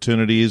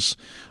opportunities,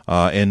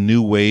 and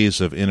new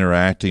ways of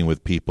interacting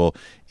with people.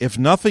 If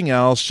nothing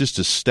else, just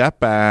to step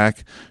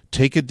back,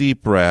 take a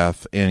deep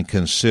breath, and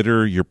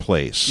consider your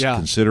place. Yeah.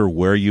 Consider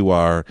where you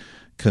are,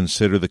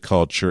 consider the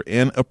culture,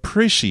 and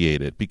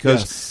appreciate it,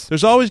 because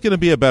there's always going to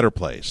be a better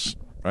place,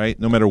 right?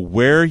 No matter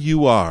where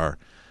you are,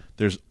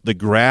 the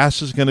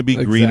grass is going to be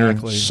greener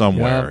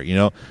somewhere.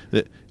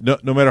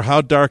 No matter how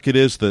dark it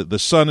is, the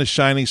sun is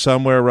shining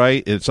somewhere,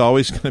 right? It's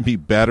always going to be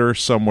better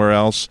somewhere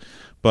else.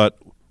 But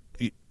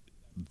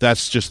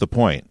that's just the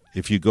point.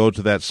 If you go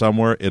to that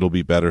somewhere, it'll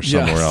be better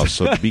somewhere else.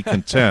 So to be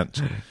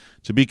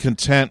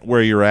content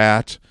where you're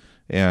at,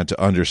 and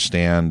to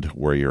understand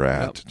where you're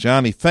at. Yep.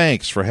 Johnny,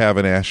 thanks for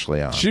having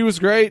Ashley on. She was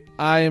great.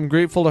 I am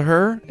grateful to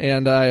her,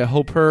 and I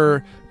hope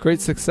her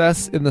great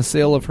success in the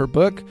sale of her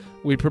book.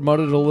 We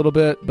promoted it a little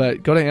bit,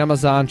 but go to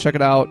Amazon, check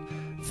it out,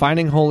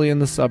 Finding Holy in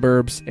the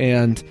Suburbs,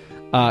 and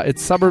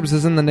it's suburbs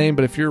is in the name,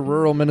 but if you're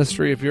rural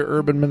ministry, if you're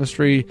urban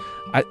ministry,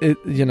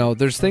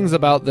 there's things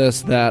about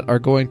this that are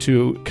going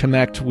to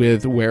connect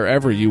with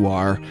wherever you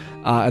are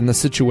and the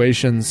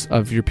situations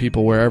of your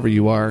people wherever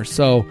you are.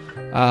 So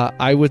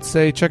I would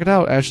say check it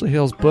out. Ashley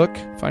Hale's book,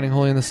 Finding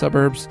Holy in the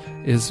Suburbs,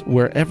 is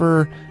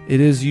wherever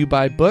it is you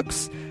buy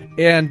books.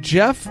 And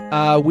Jeff,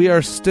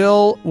 we're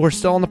still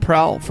on the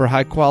prowl for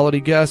high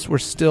quality guests. We're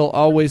still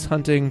always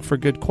hunting for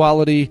good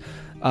quality.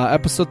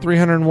 Episode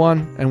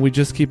 301, and we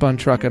just keep on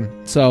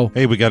trucking. So,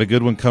 hey, we got a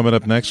good one coming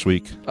up next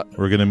week.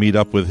 We're going to meet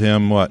up with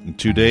him, in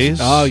 2 days?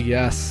 Oh,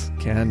 yes,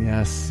 Ken,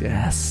 yes.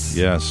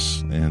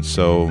 Yes, and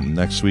so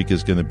next week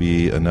is going to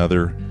be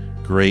another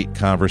great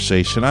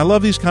conversation. I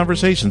love these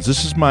conversations.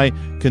 This is my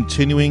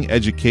continuing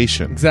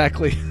education.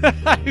 Exactly.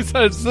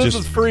 This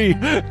is free.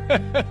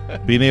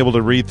 Being able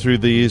to read through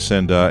these,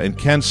 and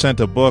Ken sent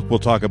a book. We'll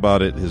talk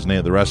about it, his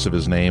name, the rest of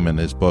his name and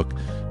his book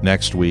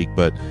next week.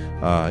 But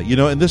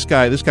and this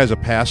guy's a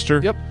pastor.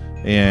 Yep.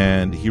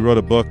 And he wrote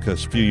a book a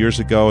few years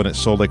ago, and it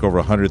sold over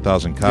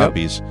 100,000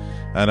 copies. Yep.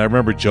 And I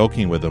remember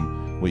joking with him,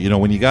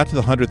 when you got to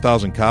the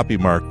 100,000 copy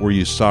mark, were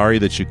you sorry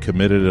that you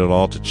committed it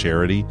all to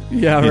charity?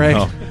 Yeah,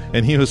 right.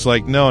 And he was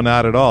like, no,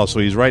 not at all. So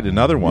he's writing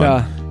another one.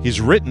 Yeah. He's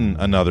written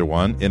another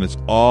one, and it's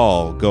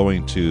all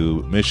going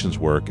to missions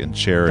work and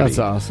charity. That's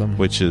awesome.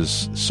 Which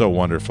is so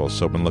wonderful.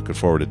 So I've been looking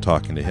forward to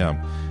talking to him.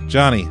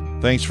 Johnny,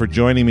 thanks for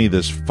joining me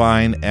this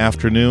fine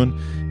afternoon.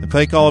 And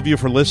thank all of you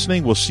for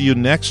listening. We'll see you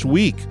next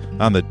week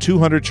on the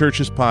 200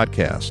 Churches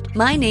Podcast.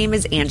 My name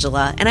is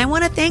Angela, and I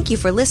want to thank you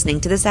for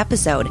listening to this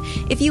episode.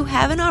 If you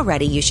haven't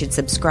already, you should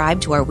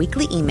subscribe to our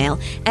weekly email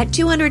at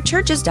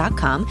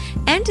 200churches.com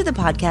and to the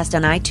podcast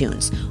on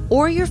iTunes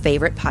or your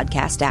favorite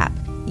podcast app.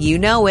 You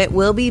know it.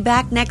 We'll be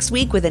back next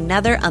week with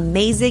another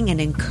amazing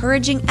and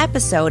encouraging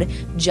episode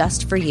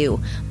just for you.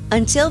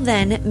 Until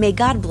then, may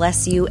God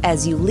bless you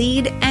as you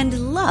lead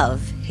and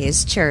love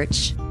His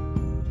church.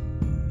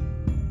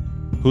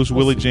 Who's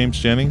Willie James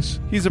Jennings?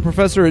 He's a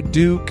professor at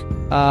Duke,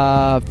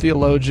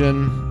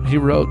 theologian. He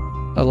wrote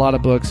a lot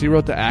of books. He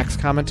wrote the Acts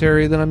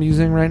commentary that I'm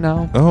using right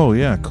now. Oh,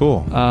 yeah,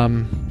 cool.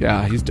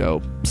 Yeah, he's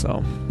dope.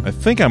 So I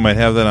think I might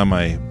have that on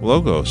my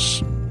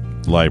Logos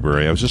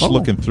library. I was just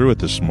looking through it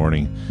this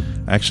morning.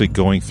 Actually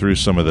going through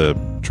some of the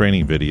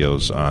training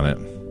videos on it.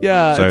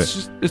 Yeah,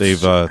 so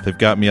they've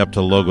got me up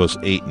to Logos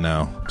 8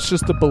 now. It's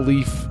just a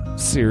belief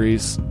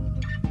series.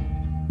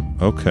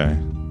 Okay.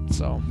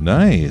 So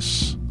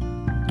nice.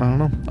 I don't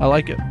know. I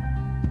like it.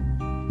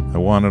 I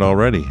want it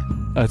already.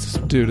 It's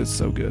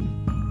so good.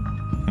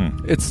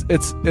 It's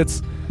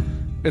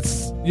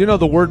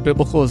the word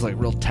biblical is like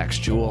real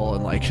textual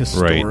and like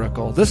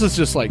historical. Right. This is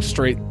just like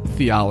straight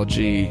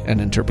theology and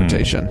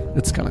interpretation.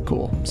 It's kind of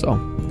cool. So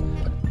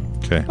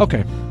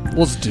Okay,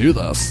 let's do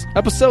this.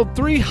 Episode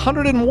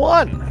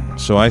 301.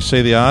 So I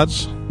say the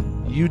odds?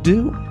 You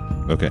do.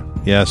 Okay.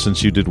 Yeah,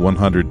 since you did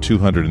 100,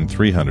 200, and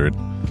 300.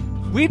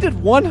 We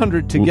did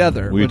 100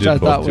 together. We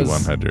did both do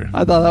 100.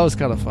 I thought that was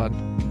kind of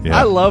fun. Yeah.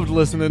 I loved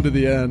listening to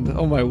the end.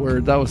 Oh, my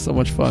word. That was so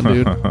much fun,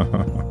 dude.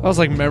 That was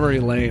like memory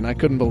lane. I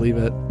couldn't believe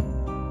it.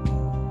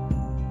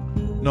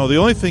 No, the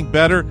only thing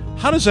better,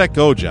 how does that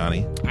go,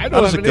 Johnny? I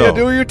don't have any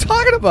idea what you're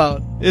talking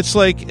about. It's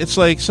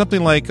like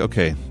something like,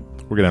 okay,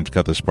 we're going to have to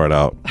cut this part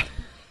out.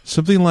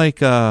 Something like